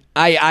funny.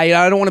 I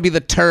don't want to be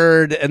the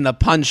turd in the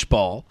punch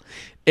bowl.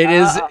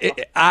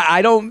 I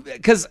don't,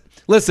 because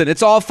listen,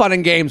 it's all fun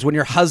and games when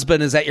your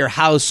husband is at your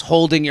house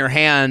holding your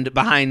hand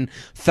behind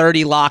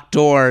 30 locked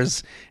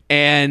doors,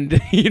 and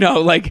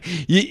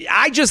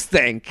I just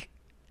think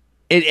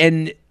it,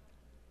 and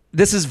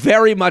this is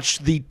very much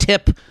the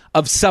tip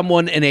of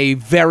someone in a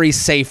very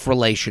safe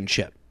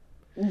relationship.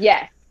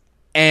 Yes.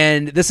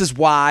 And this is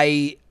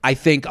why I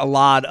think a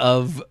lot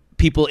of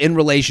people in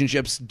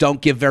relationships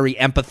don't give very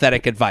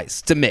empathetic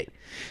advice to me.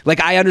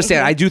 Like, I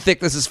understand. I do think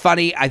this is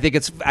funny. I think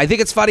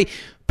it's funny,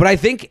 but I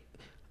think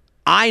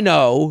I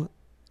know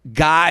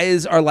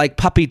guys are like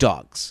puppy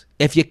dogs.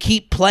 If you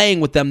keep playing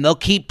with them, they'll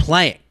keep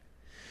playing.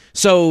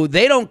 So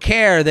they don't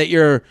care that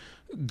you're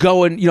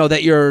going,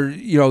 that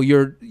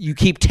you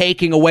keep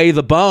taking away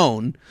the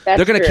bone.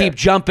 They're going to keep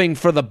jumping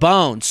for the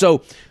bone.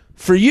 So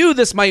for you,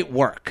 this might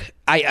work.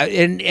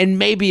 And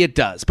maybe it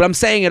does, but I'm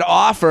saying it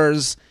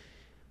offers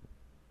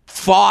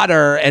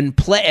fodder and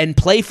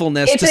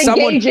playfulness to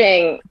someone.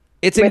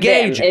 It's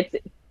engaging.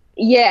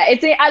 I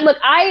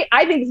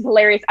think this is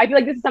hilarious. I feel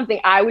like this is something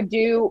I would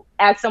do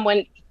as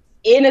someone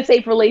in a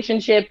safe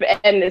relationship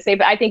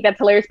I think that's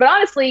hilarious. But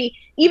honestly,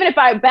 even if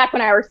back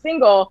when I was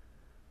single,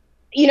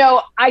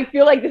 I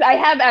feel like I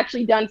have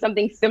actually done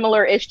something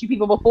similar-ish to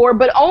people before,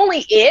 but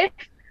only if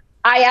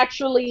I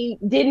actually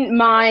didn't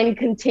mind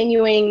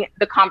continuing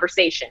the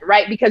conversation,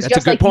 right? Because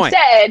just like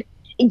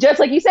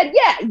you said,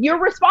 yeah, you're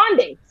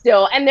responding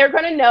still, and they're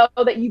going to know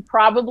that you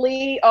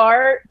probably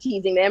are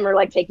teasing them or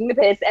like taking the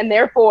piss, and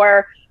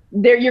therefore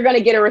you're going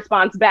to get a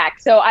response back.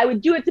 So I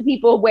would do it to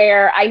people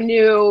where I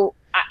knew,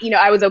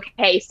 I was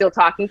okay still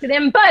talking to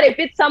them. But if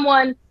it's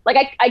someone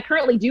like I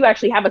currently do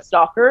actually have a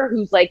stalker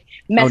who's like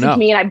messaged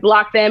me and I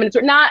block them, and it's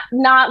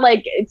not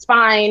like it's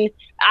fine.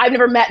 I've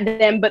never met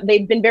them, but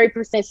they've been very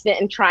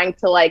persistent in trying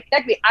to I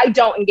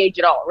don't engage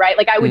at all, right?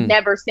 Like I would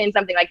never send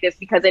something like this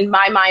because in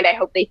my mind, I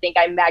hope they think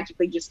I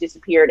magically just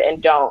disappeared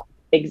and don't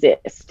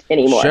exist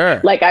anymore. Sure.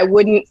 Like I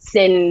wouldn't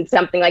send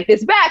something like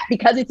this back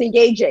because it's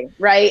engaging,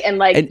 right?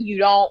 And you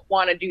don't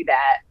want to do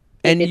that.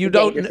 And you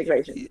don't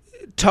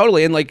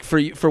totally. And like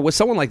for with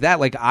someone like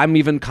that, like I'm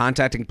even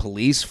contacting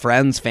police,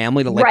 friends,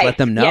 family to let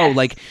them know. Yes.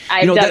 Like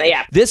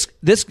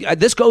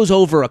this goes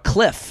over a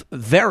cliff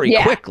very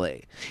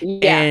quickly.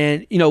 Yeah.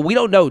 And we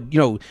don't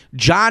know.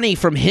 Johnny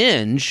from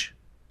Hinge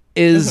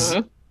is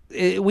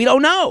we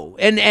don't know.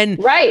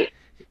 And right.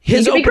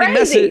 His opening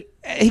message.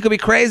 He could be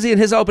crazy, and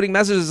his opening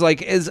message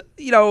is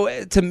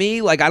to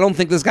me, like I don't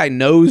think this guy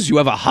knows you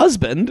have a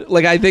husband.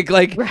 Like I think,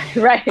 right.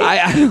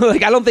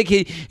 I don't think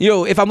he,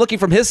 if I'm looking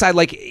from his side,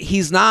 like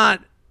he's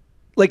not,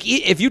 like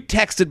if you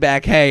texted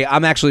back, hey,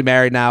 I'm actually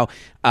married now,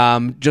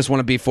 just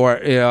want to be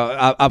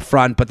up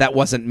front, but that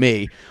wasn't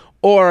me,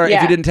 or if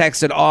you didn't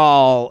text at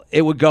all,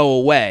 it would go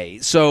away.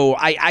 So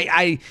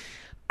I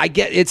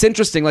get, it's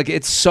interesting. Like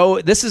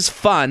this is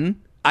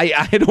fun.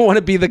 I don't want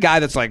to be the guy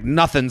that's like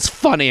nothing's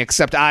funny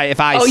except if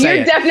I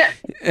say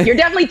it. You're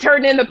definitely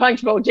turned in the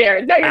punch bowl,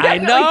 Jared. No, you're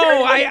definitely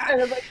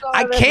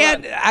I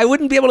can't. I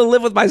wouldn't be able to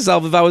live with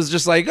myself if I was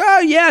just like, oh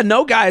yeah,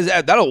 no guys,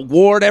 that'll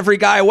ward every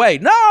guy away.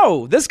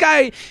 No, this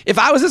guy. If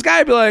I was this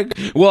guy, I'd be like,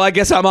 well, I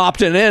guess I'm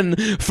opting in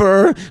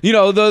for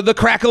the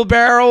Crackle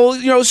Barrel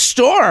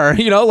store.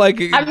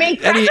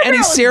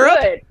 Any syrup.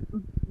 Good.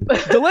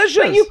 Delicious.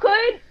 But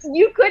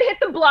you could hit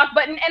the block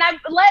button, and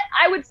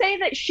I would say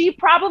that she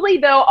probably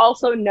though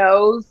also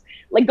knows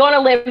going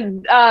to live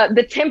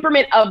the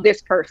temperament of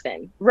this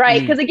person, right?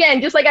 Because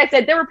again, just like I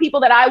said, there were people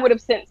that I would have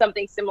sent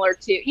something similar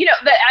to,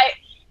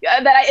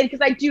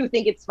 because I do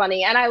think it's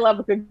funny and I love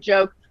a good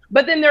joke.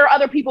 But then there are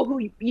other people who,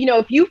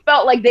 if you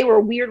felt like they were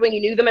weird when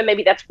you knew them, and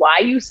maybe that's why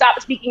you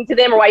stopped speaking to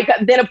them, or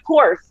then of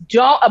course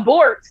don't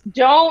abort,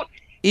 don't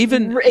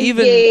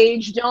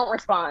engage, don't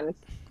respond.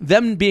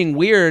 Them being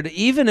weird,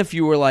 even if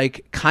you were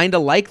kind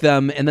of like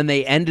them and then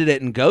they ended it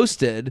and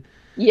ghosted.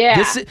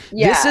 This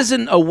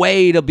isn't a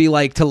way to be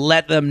to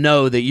let them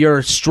know that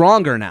you're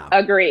stronger now.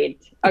 Agreed.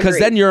 Because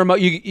then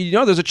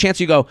there's a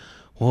chance you go,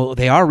 well,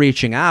 they are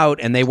reaching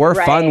out and they were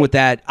fun with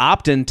that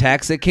opt-in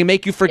text. It can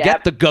make you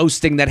forget the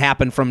ghosting that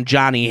happened from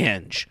Johnny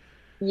Hinge.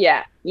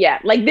 Yeah.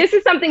 This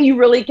is something you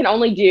really can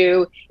only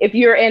do if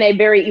you're in a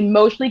very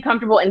emotionally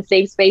comfortable and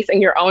safe space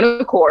in your own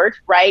accord,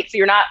 right? So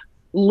you're not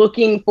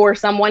looking for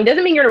someone.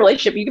 Doesn't mean you're in a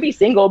relationship. You could be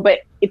single, but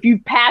if you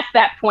pass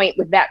that point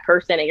with that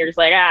person and you're just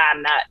like,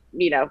 I'm not,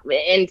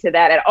 into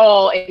that at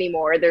all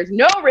anymore, there's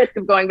no risk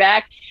of going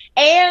back.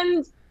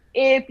 And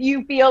if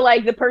you feel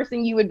like the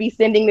person you would be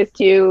sending this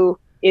to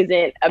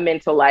isn't a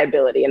mental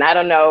liability, and I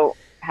don't know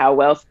how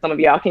well some of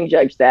y'all can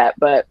judge that,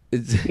 but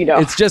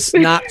it's just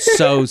not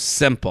so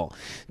simple.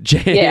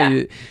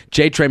 JTrain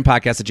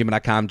Podcast at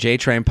gmail.com,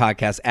 JTrain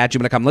Podcast at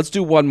gmail.com. Let's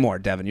do one more,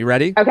 Devin. You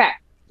ready? Okay.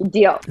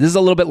 Deal. This is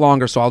a little bit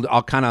longer, so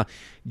I'll kind of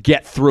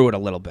get through it a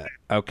little bit,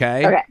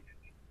 okay? Okay.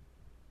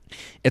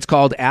 It's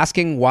called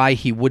Asking Why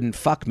He Wouldn't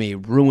Fuck Me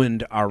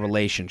Ruined Our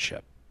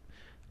Relationship.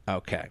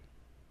 Okay.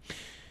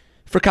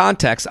 For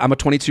context, I'm a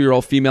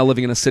 22-year-old female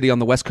living in a city on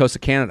the west coast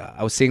of Canada.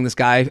 I was seeing this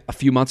guy a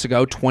few months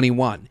ago,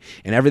 21,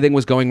 and everything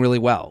was going really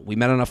well. We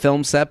met on a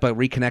film set, but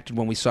reconnected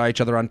when we saw each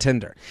other on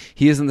Tinder.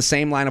 He is in the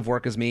same line of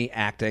work as me,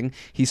 acting.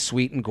 He's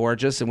sweet and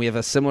gorgeous, and we have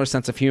a similar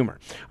sense of humor.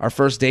 Our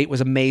first date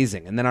was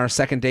amazing, and then our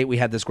second date, we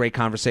had this great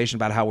conversation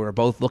about how we were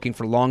both looking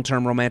for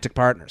long-term romantic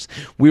partners.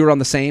 We were on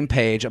the same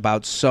page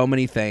about so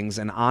many things,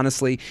 and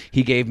honestly,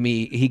 he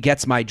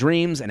gets my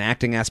dreams and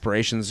acting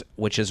aspirations,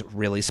 which is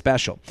really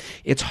special.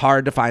 It's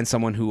hard to find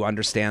someone who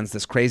understands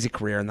this crazy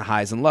career and the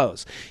highs and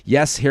lows.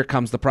 Yes, here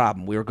comes the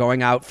problem. We were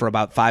going out for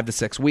about 5 to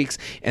 6 weeks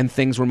and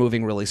things were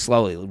moving really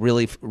slowly,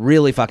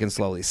 really fucking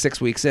slowly.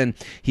 6 weeks in,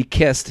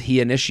 he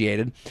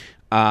initiated.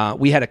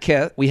 We had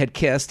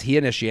kissed. He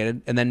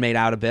initiated, and then made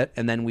out a bit,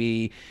 and then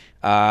we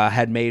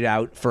had made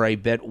out for a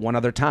bit one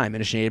other time,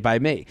 initiated by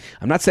me.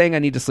 I'm not saying I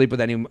need to sleep with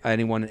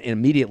anyone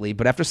immediately,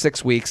 but after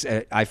 6 weeks,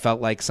 I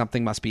felt like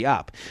something must be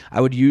up. I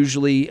would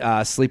usually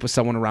sleep with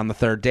someone around the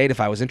third date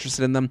if I was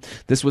interested in them.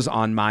 This was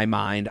on my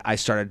mind. I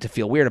started to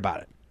feel weird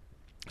about it.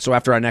 So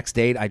after our next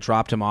date, I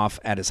dropped him off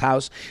at his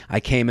house.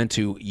 I came in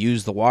to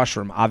use the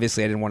washroom.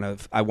 Obviously, I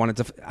wanted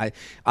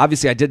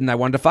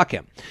to fuck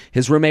him.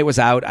 His roommate was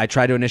out. I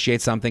tried to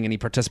initiate something, and he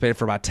participated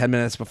for about 10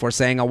 minutes before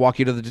saying, "I'll walk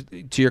you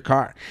to your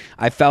car."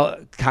 I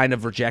felt kind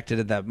of rejected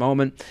at that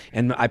moment,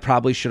 and I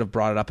probably should have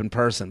brought it up in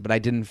person, but I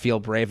didn't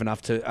feel brave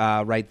enough to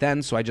right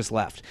then, so I just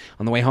left.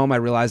 On the way home, I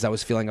realized I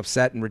was feeling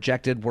upset and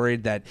rejected,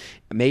 worried that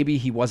maybe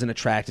he wasn't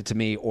attracted to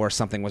me or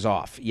something was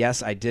off.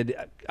 Yes, I did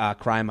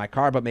cry in my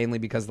car, but mainly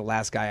because the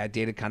last guy I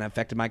dated kind of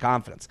affected my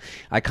confidence.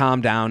 I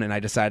calmed down and I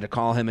decided to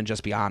call him and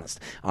just be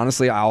honest.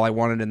 Honestly, all I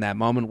wanted in that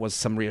moment was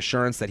some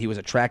reassurance that he was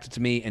attracted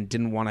to me and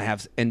did want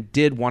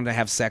to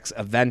have sex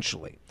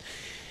eventually.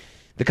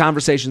 The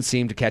conversation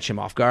seemed to catch him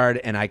off guard,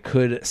 and I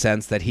could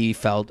sense that he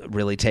felt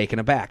really taken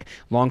aback.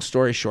 Long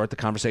story short, the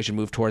conversation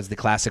moved towards the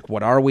classic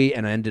 "what are we?"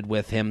 and ended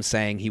with him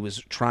saying he was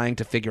trying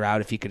to figure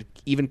out if he could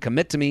even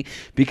commit to me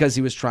because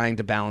he was trying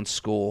to balance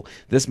school.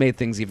 This made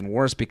things even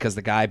worse because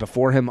the guy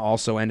before him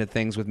also ended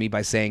things with me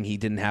by saying he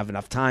didn't have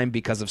enough time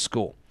because of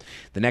school.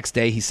 The next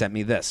day, he sent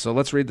me this. So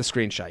let's read the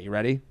screenshot. You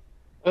ready?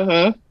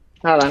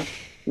 Mm-hmm. Hold on.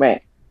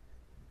 Wait.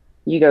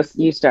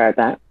 You start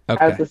that.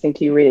 Okay. I was listening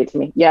to you read it to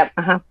me. Yep.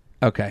 Uh-huh.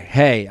 Okay.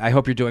 Hey, I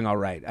hope you're doing all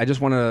right. I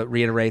just want to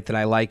reiterate that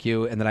I like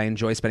you and that I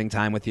enjoy spending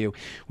time with you.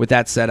 With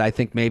that said, I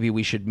think maybe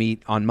we should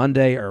meet on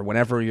Monday or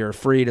whenever you're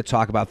free to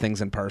talk about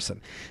things in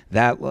person.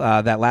 That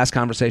last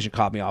conversation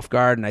caught me off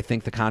guard, and I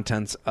think the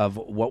contents of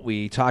what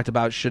we talked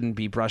about shouldn't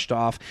be brushed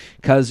off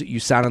because you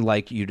sounded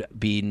like you'd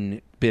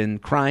been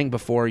crying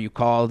before you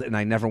called, and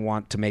I never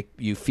want to make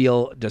you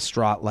feel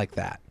distraught like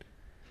that.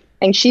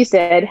 And she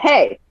said,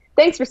 "Hey,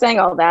 thanks for saying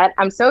all that.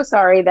 I'm so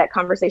sorry that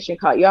conversation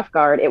caught you off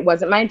guard. It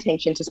wasn't my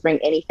intention to spring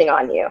anything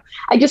on you.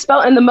 I just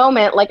felt in the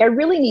moment like I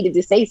really needed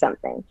to say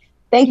something.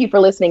 Thank you for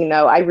listening,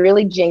 though. I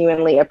really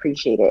genuinely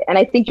appreciate it. And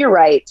I think you're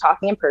right.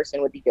 Talking in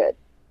person would be good."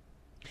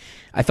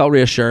 I felt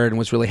reassured and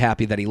was really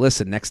happy that he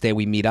listened. Next day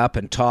we meet up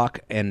and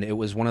talk, and it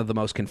was one of the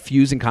most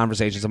confusing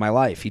conversations of my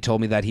life. He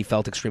told me that he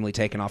felt extremely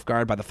taken off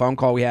guard by the phone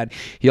call we had.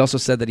 He also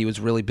said that he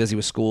was really busy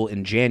with school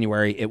in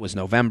January, it was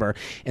November,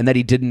 and that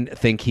he didn't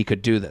think he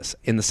could do this.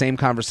 In the same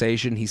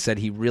conversation, he said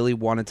he really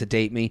wanted to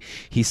date me.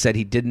 He said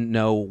he didn't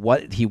know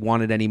what he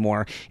wanted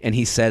anymore, and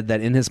he said that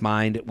in his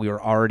mind, we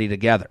were already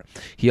together.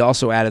 He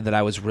also added that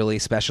I was really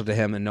special to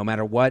him, and no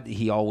matter what,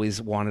 he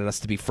always wanted us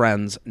to be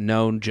friends.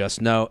 No,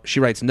 just no. She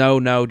writes,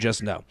 no,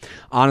 just no.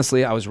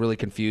 Honestly, I was really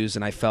confused,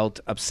 and I felt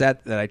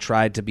upset that I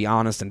tried to be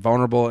honest and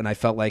vulnerable, and I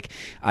felt like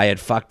I had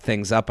fucked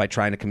things up by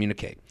trying to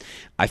communicate.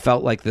 I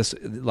felt like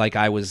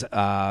I was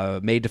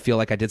made to feel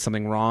like I did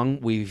something wrong.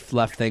 We've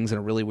left things in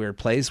a really weird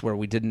place where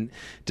we didn't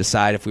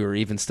decide if we were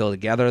even still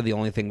together. The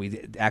only thing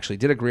we actually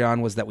did agree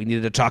on was that we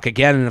needed to talk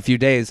again in a few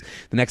days.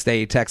 The next day,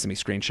 he texted me,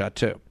 screenshot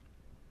too.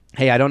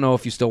 Hey, I don't know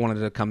if you still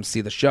wanted to come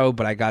see the show,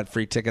 but I got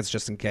free tickets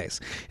just in case.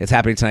 It's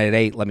happening tonight at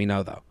 8. Let me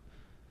know, though.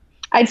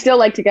 I'd still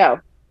like to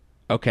go.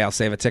 Okay, I'll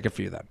save a ticket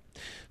for you then.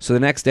 So the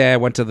next day I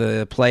went to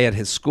the play at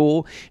his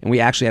school, and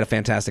we actually had a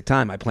fantastic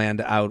time. I planned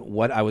out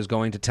what I was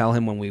going to tell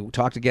him when we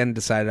talked again and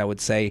decided I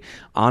would say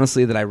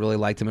honestly that I really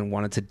liked him and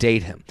wanted to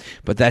date him,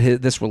 but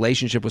that this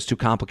relationship was too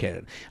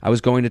complicated. I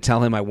was going to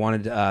tell him I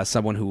wanted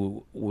someone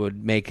who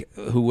would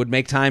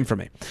make time for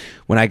me.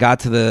 When I got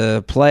to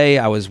the play,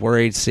 I was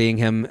worried seeing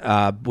him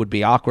would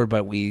be awkward,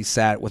 but we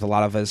sat with a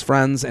lot of his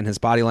friends, and his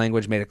body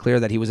language made it clear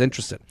that he was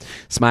interested,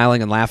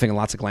 smiling and laughing and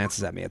lots of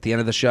glances at me. At the end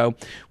of the show,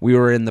 we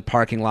were in the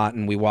parking lot,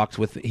 and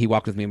he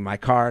walked with me in my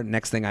car.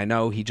 Next thing I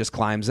know, he just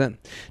climbs in.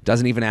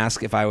 Doesn't even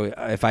ask if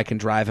I can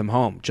drive him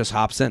home. Just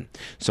hops in.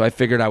 So I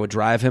figured I would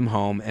drive him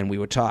home and we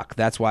would talk.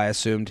 That's why I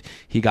assumed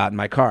he got in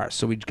my car.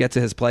 So we'd get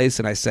to his place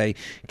and I say,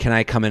 "Can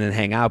I come in and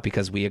hang out?"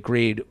 Because we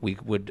agreed we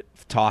would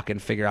talk and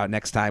figure out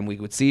next time we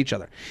would see each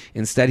other.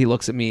 Instead, he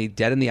looks at me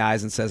dead in the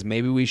eyes and says,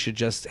 "Maybe we should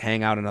just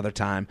hang out another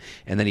time."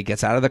 And then he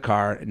gets out of the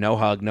car. No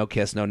hug, no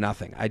kiss, no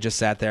nothing. I just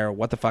sat there.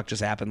 What the fuck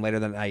just happened? Later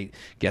that night,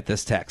 get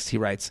this text. He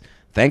writes,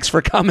 "Thanks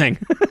for coming."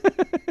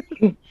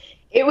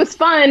 It was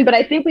fun, but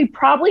I think we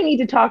probably need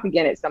to talk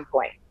again at some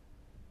point.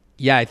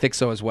 Yeah, I think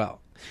so as well.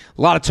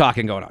 A lot of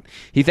talking going on.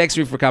 He thanks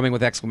me for coming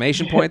with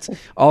exclamation points.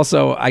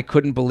 Also, I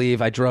couldn't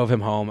believe I drove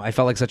him home. I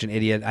felt like such an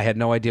idiot. I had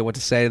no idea what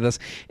to say to this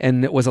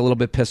and was a little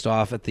bit pissed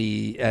off at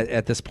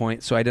this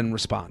point, so I didn't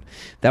respond.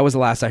 That was the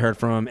last I heard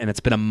from him, and it's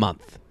been a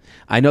month.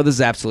 I know this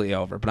is absolutely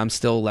over, but I'm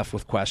still left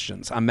with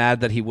questions. I'm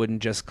mad that he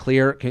wouldn't just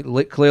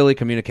clearly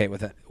communicate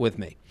with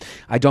me.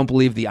 I don't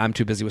believe the I'm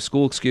too busy with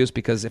school excuse,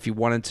 because if he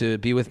wanted to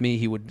be with me,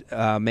 he would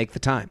make the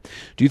time.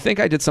 Do you think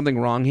I did something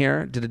wrong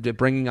here? Did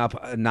bringing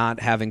up not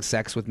having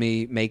sex with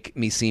me make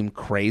me seem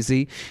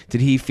crazy?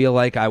 Did he feel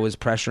like I was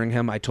pressuring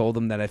him? I told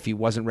him that if he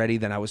wasn't ready,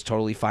 then I was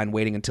totally fine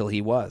waiting until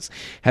he was.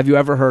 Have you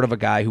ever heard of a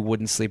guy who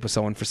wouldn't sleep with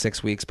someone for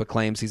 6 weeks but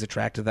claims he's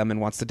attracted to them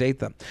and wants to date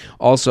them?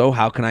 Also,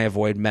 how can I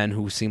avoid men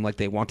who seem like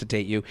they want to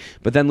date you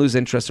but then lose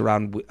interest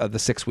around the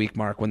 6 week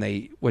mark when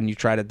you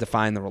try to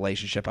define the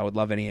relationship? I would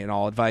love any and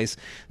all advice.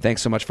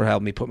 Thanks so much for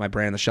helping me put my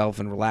brain on the shelf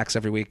and relax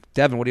every week.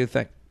 Devin, what do you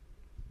think?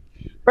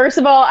 First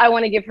of all, I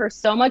want to give her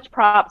so much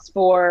props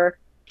for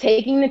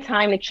taking the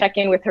time to check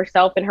in with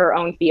herself and her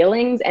own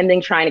feelings and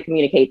then trying to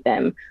communicate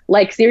them.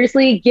 Like,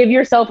 seriously, give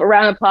yourself a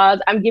round of applause.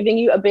 I'm giving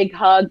you a big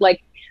hug.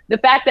 Like, the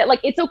fact that, like,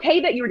 it's okay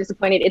that you were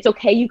disappointed. It's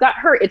okay you got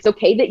hurt. It's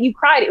okay that you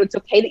cried. It's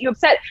okay that you're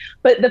upset.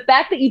 But the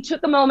fact that you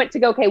took a moment to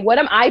go, okay, what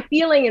am I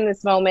feeling in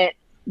this moment?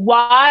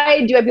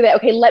 Why do I feel that?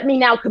 Okay, let me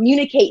now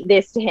communicate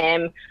this to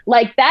him.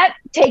 Like, that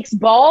takes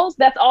balls.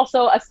 That's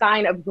also a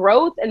sign of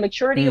growth and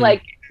maturity.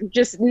 Like,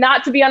 just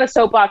not to be on a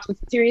soapbox, but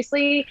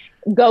seriously,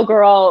 go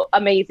girl,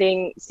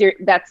 amazing.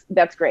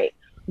 That's great.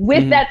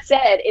 With that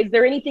said, is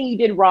there anything you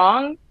did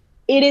wrong?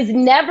 It is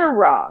never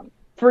wrong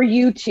for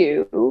you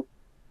to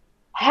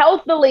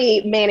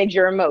healthily manage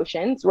your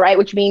emotions, right?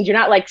 Which means you're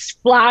not like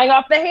flying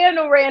off the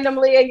handle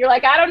randomly and you're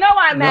like, I don't know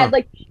why I'm mad.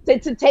 Like,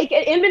 to take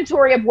an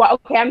inventory of what,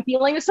 okay, I'm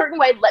feeling a certain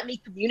way. Let me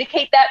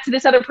communicate that to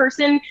this other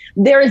person.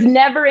 There is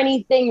never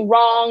anything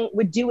wrong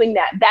with doing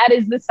that. That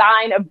is the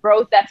sign of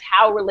growth. That's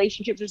how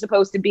relationships are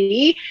supposed to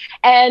be.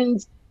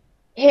 And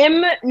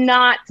him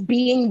not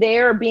being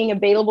there or being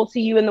available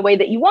to you in the way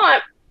that you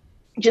want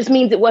just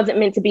means it wasn't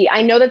meant to be.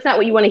 I know that's not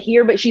what you want to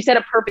hear, but she said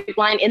a perfect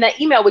line in that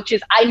email, which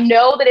is, I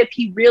know that if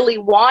he really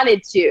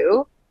wanted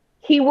to,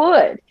 he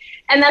would.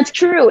 And that's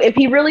true. If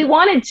he really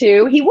wanted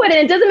to, he would. And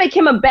it doesn't make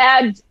him a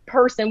bad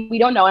person. We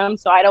don't know him,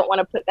 so I don't want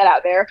to put that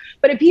out there.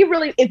 But if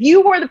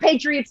you were the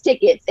Patriots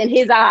tickets in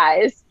his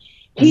eyes,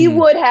 he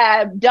would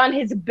have done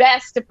his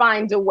best to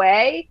find a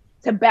way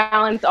to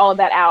balance all of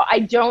that out. I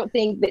don't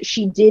think that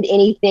she did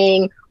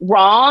anything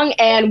wrong.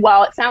 And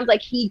while it sounds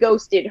like he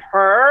ghosted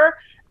her,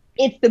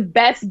 it's the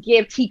best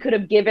gift he could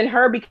have given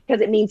her, because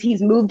it means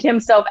he's moved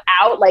himself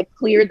out, like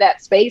cleared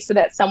that space so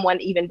that someone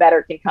even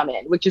better can come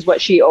in, which is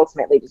what she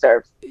ultimately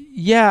deserves.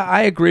 Yeah,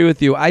 I agree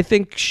with you. I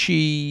think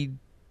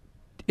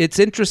it's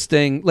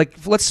interesting. Like,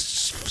 let's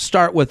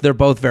start with, they're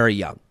both very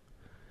young.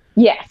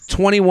 Yes.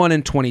 21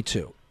 and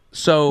 22.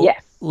 So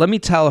yes. Let me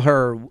tell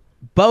her,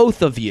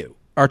 both of you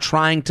are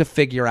trying to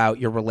figure out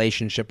your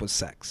relationship with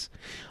sex.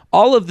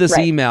 All of this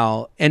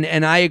email,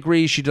 and I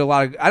agree, she did a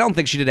lot of, I don't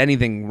think she did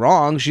anything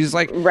wrong. She's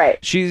like,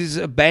 she's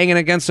banging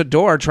against a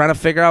door trying to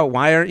figure out,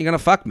 why aren't you going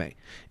to fuck me?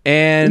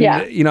 And,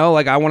 you know,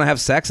 like, I want to have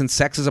sex, and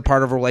sex is a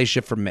part of a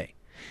relationship for me.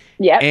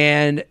 Yeah.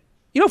 And,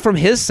 you know, from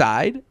his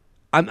side,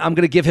 I'm going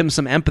to give him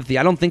some empathy.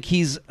 I don't think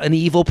he's an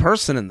evil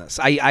person in this.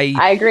 I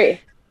agree.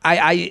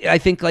 I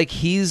think, like,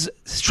 he's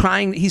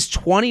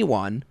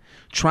 21,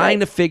 trying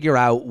to figure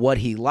out what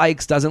he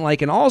likes, doesn't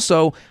like, and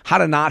also how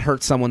to not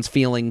hurt someone's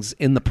feelings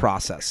in the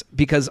process.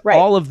 Because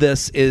all of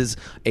this is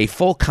a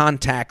full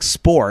contact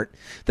sport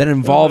that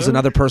involves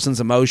another person's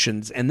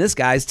emotions. And this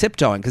guy's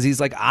tiptoeing because he's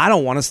like, I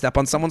don't want to step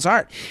on someone's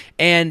heart.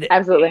 And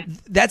absolutely,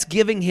 that's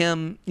giving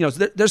him, you know,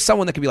 there's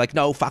someone that could be like,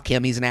 no, fuck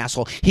him, he's an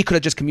asshole. He could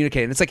have just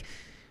communicated. And it's like,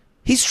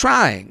 he's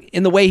trying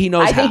in the way he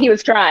knows how. I think he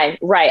was trying.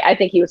 Right. I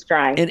think he was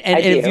trying. And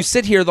if you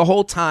sit here the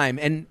whole time,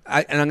 and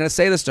I'm going to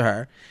say this to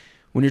her,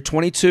 when you're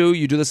 22,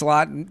 you do this a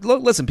lot.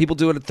 Listen, people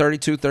do it at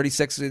 32,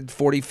 36,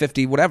 40,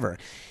 50, whatever.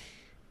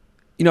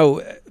 You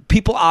know,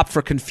 people opt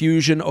for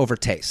confusion over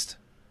taste.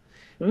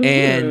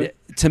 And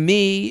to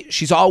me,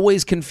 she's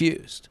always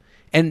confused.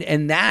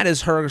 And that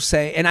is her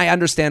saying, and I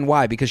understand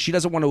why, because she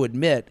doesn't want to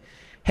admit,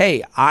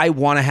 hey, I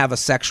want to have a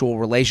sexual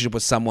relationship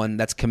with someone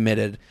that's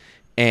committed,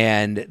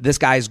 and this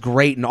guy's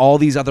great in all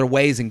these other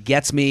ways and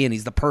gets me, and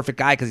he's the perfect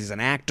guy because he's an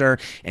actor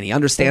and he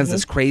understands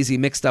this crazy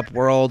mixed up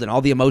world and all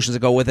the emotions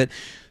that go with it.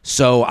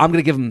 So I'm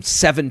going to give him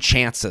 7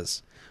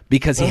 chances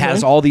because he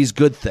has all these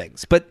good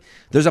things. But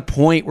there's a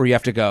point where you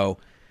have to go,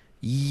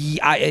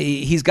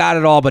 he's got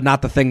it all, but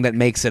not the thing that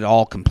makes it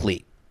all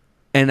complete.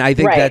 And I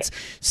think that's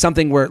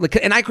something where, like,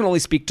 and I can only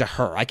speak to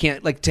her. I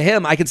can't, like, to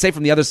him, I can say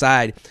from the other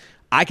side,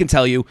 I can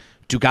tell you,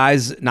 do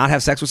guys not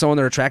have sex with someone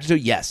they're attracted to?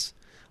 Yes.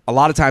 A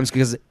lot of times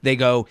because they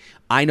go,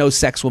 I know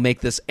sex will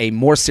make this a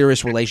more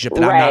serious relationship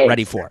that I'm not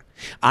ready for.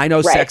 I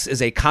know sex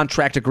is a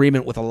contract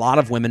agreement with a lot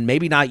of women,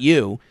 maybe not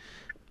you,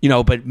 you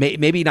know, but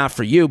maybe not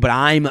for you, but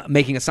I'm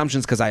making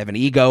assumptions because I have an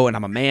ego and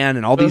I'm a man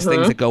and all these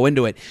things that go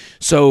into it.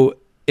 So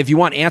if you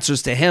want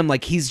answers to him,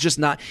 like, he's just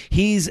not,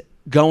 he's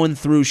going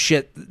through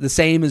shit the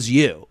same as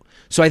you.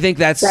 So I think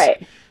that's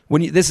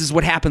when this is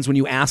what happens when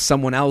you ask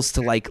someone else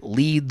to, like,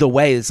 lead the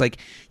way. It's like,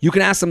 you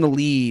can ask them to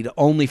lead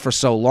only for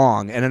so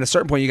long, and at a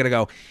certain point you got to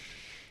go,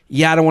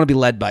 yeah, I don't want to be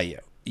led by you.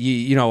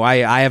 You know,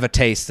 I have a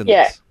taste in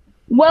this.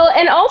 Well,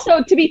 and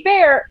also to be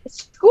fair,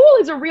 school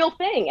is a real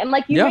thing. And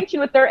like you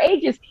mentioned with their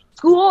ages,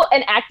 school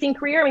and acting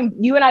career, I mean,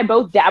 you and I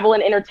both dabble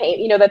in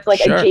entertainment, you know, that's like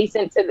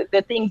adjacent to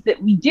the things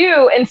that we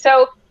do. And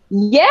so,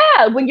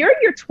 yeah, when you're in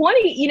your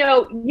 20s, you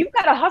know, you've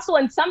got to hustle.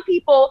 And some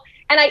people,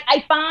 and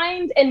I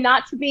find, and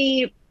not to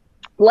be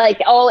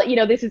like all, you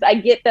know, this is, I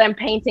get that I'm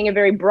painting a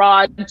very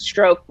broad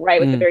stroke,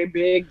 right, with a very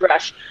big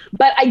brush.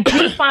 But I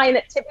do find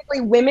that typically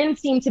women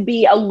seem to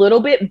be a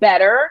little bit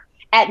better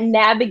at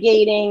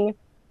navigating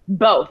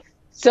both.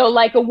 So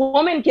like a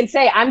woman can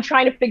say, I'm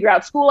trying to figure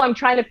out school, I'm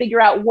trying to figure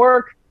out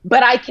work,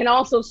 but I can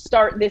also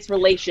start this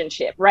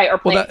relationship, right? Or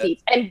plant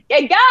seeds. And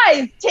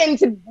guys tend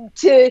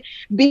to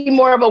be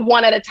more of a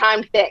one at a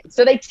time thing.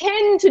 So they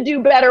tend to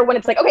do better when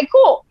it's like, okay,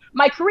 cool.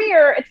 My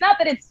career, it's not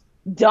that it's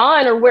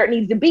done or where it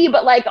needs to be,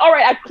 but like, all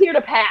right, I've cleared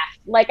a path.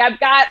 Like I've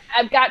got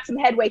some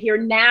headway here.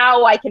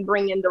 Now I can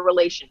bring in the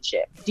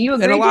relationship. Do you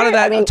agree? And a lot of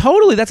that,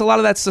 totally. That's a lot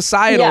of that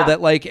societal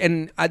that like,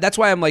 and that's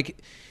why I'm like,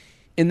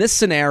 in this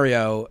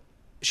scenario,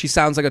 she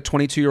sounds like a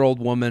 22-year-old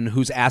woman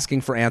who's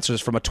asking for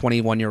answers from a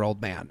 21-year-old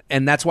man.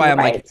 And that's why I'm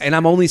like, and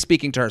I'm only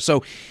speaking to her.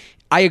 So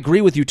I agree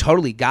with you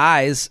totally.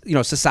 Guys, you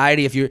know,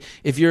 society,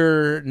 if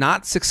you're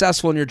not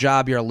successful in your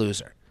job, you're a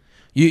loser.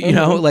 You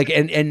know, like,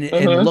 and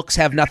looks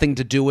have nothing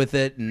to do with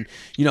it. And,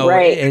 you know,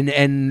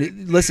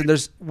 and listen,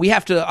 we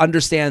have to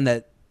understand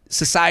that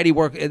society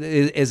work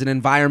is an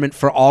environment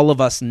for all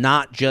of us,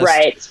 not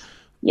just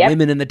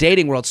women in the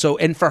dating world. So,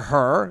 and for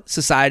her,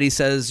 society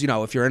says, you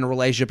know, if you're in a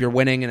relationship, you're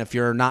winning, and if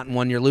you're not in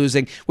one, you're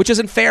losing, which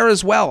isn't fair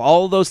as well.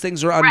 All of those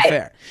things are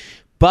unfair.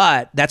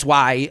 But that's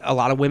why a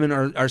lot of women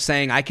are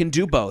saying, I can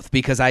do both,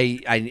 because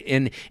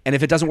and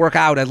if it doesn't work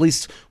out, at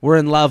least we're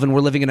in love and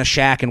we're living in a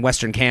shack in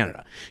Western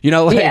Canada. You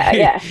know, like,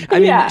 I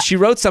mean, she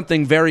wrote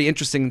something very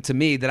interesting to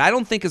me that I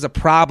don't think is a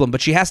problem, but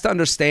she has to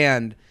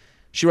understand.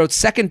 She wrote,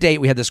 second date,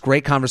 we had this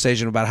great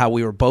conversation about how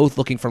we were both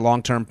looking for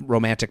long-term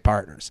romantic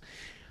partners.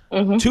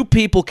 Two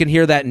people can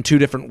hear that in two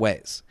different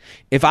ways.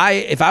 If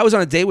I was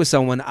on a date with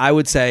someone, I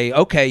would say,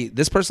 okay,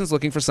 this person's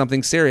looking for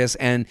something serious,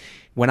 and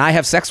when I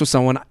have sex with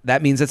someone,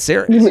 that means it's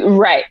serious.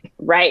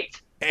 Right.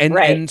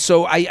 And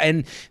so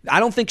I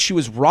don't think she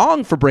was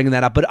wrong for bringing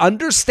that up, but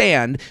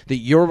understand that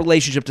your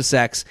relationship to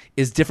sex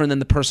is different than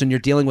the person you're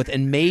dealing with,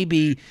 and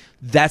maybe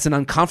that's an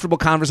uncomfortable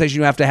conversation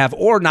you have to have,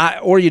 or not,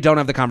 or you don't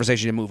have the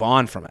conversation and move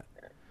on from it.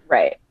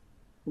 Right.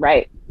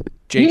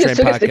 J-Train you just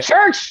took us to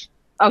church.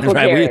 Uncle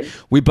right.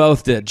 We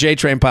both did.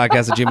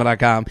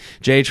 JTrainPodcast@gmail.com.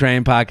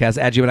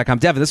 JTrainPodcast@gmail.com.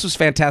 Devin, this was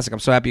fantastic. I'm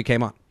so happy you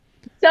came on.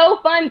 So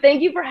fun.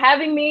 Thank you for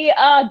having me.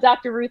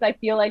 Dr. Ruth, I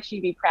feel like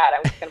she'd be proud.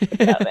 I'm just going to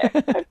put it out there.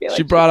 I feel like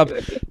she brought up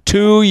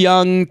two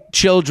young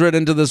children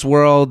into this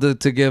world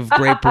to give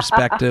great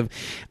perspective.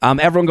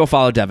 Everyone go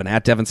follow Devin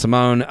at Devin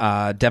Simone,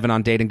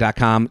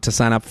 DevinOnDating.com to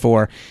sign up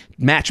for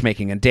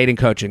matchmaking and dating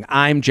coaching.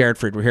 I'm Jared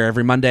Freed. We're here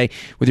every Monday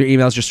with your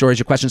emails, your stories,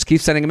 your questions.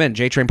 Keep sending them in.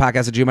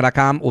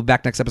 JTrainPodcast@gmail.com. We'll be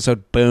back next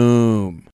episode. Boom.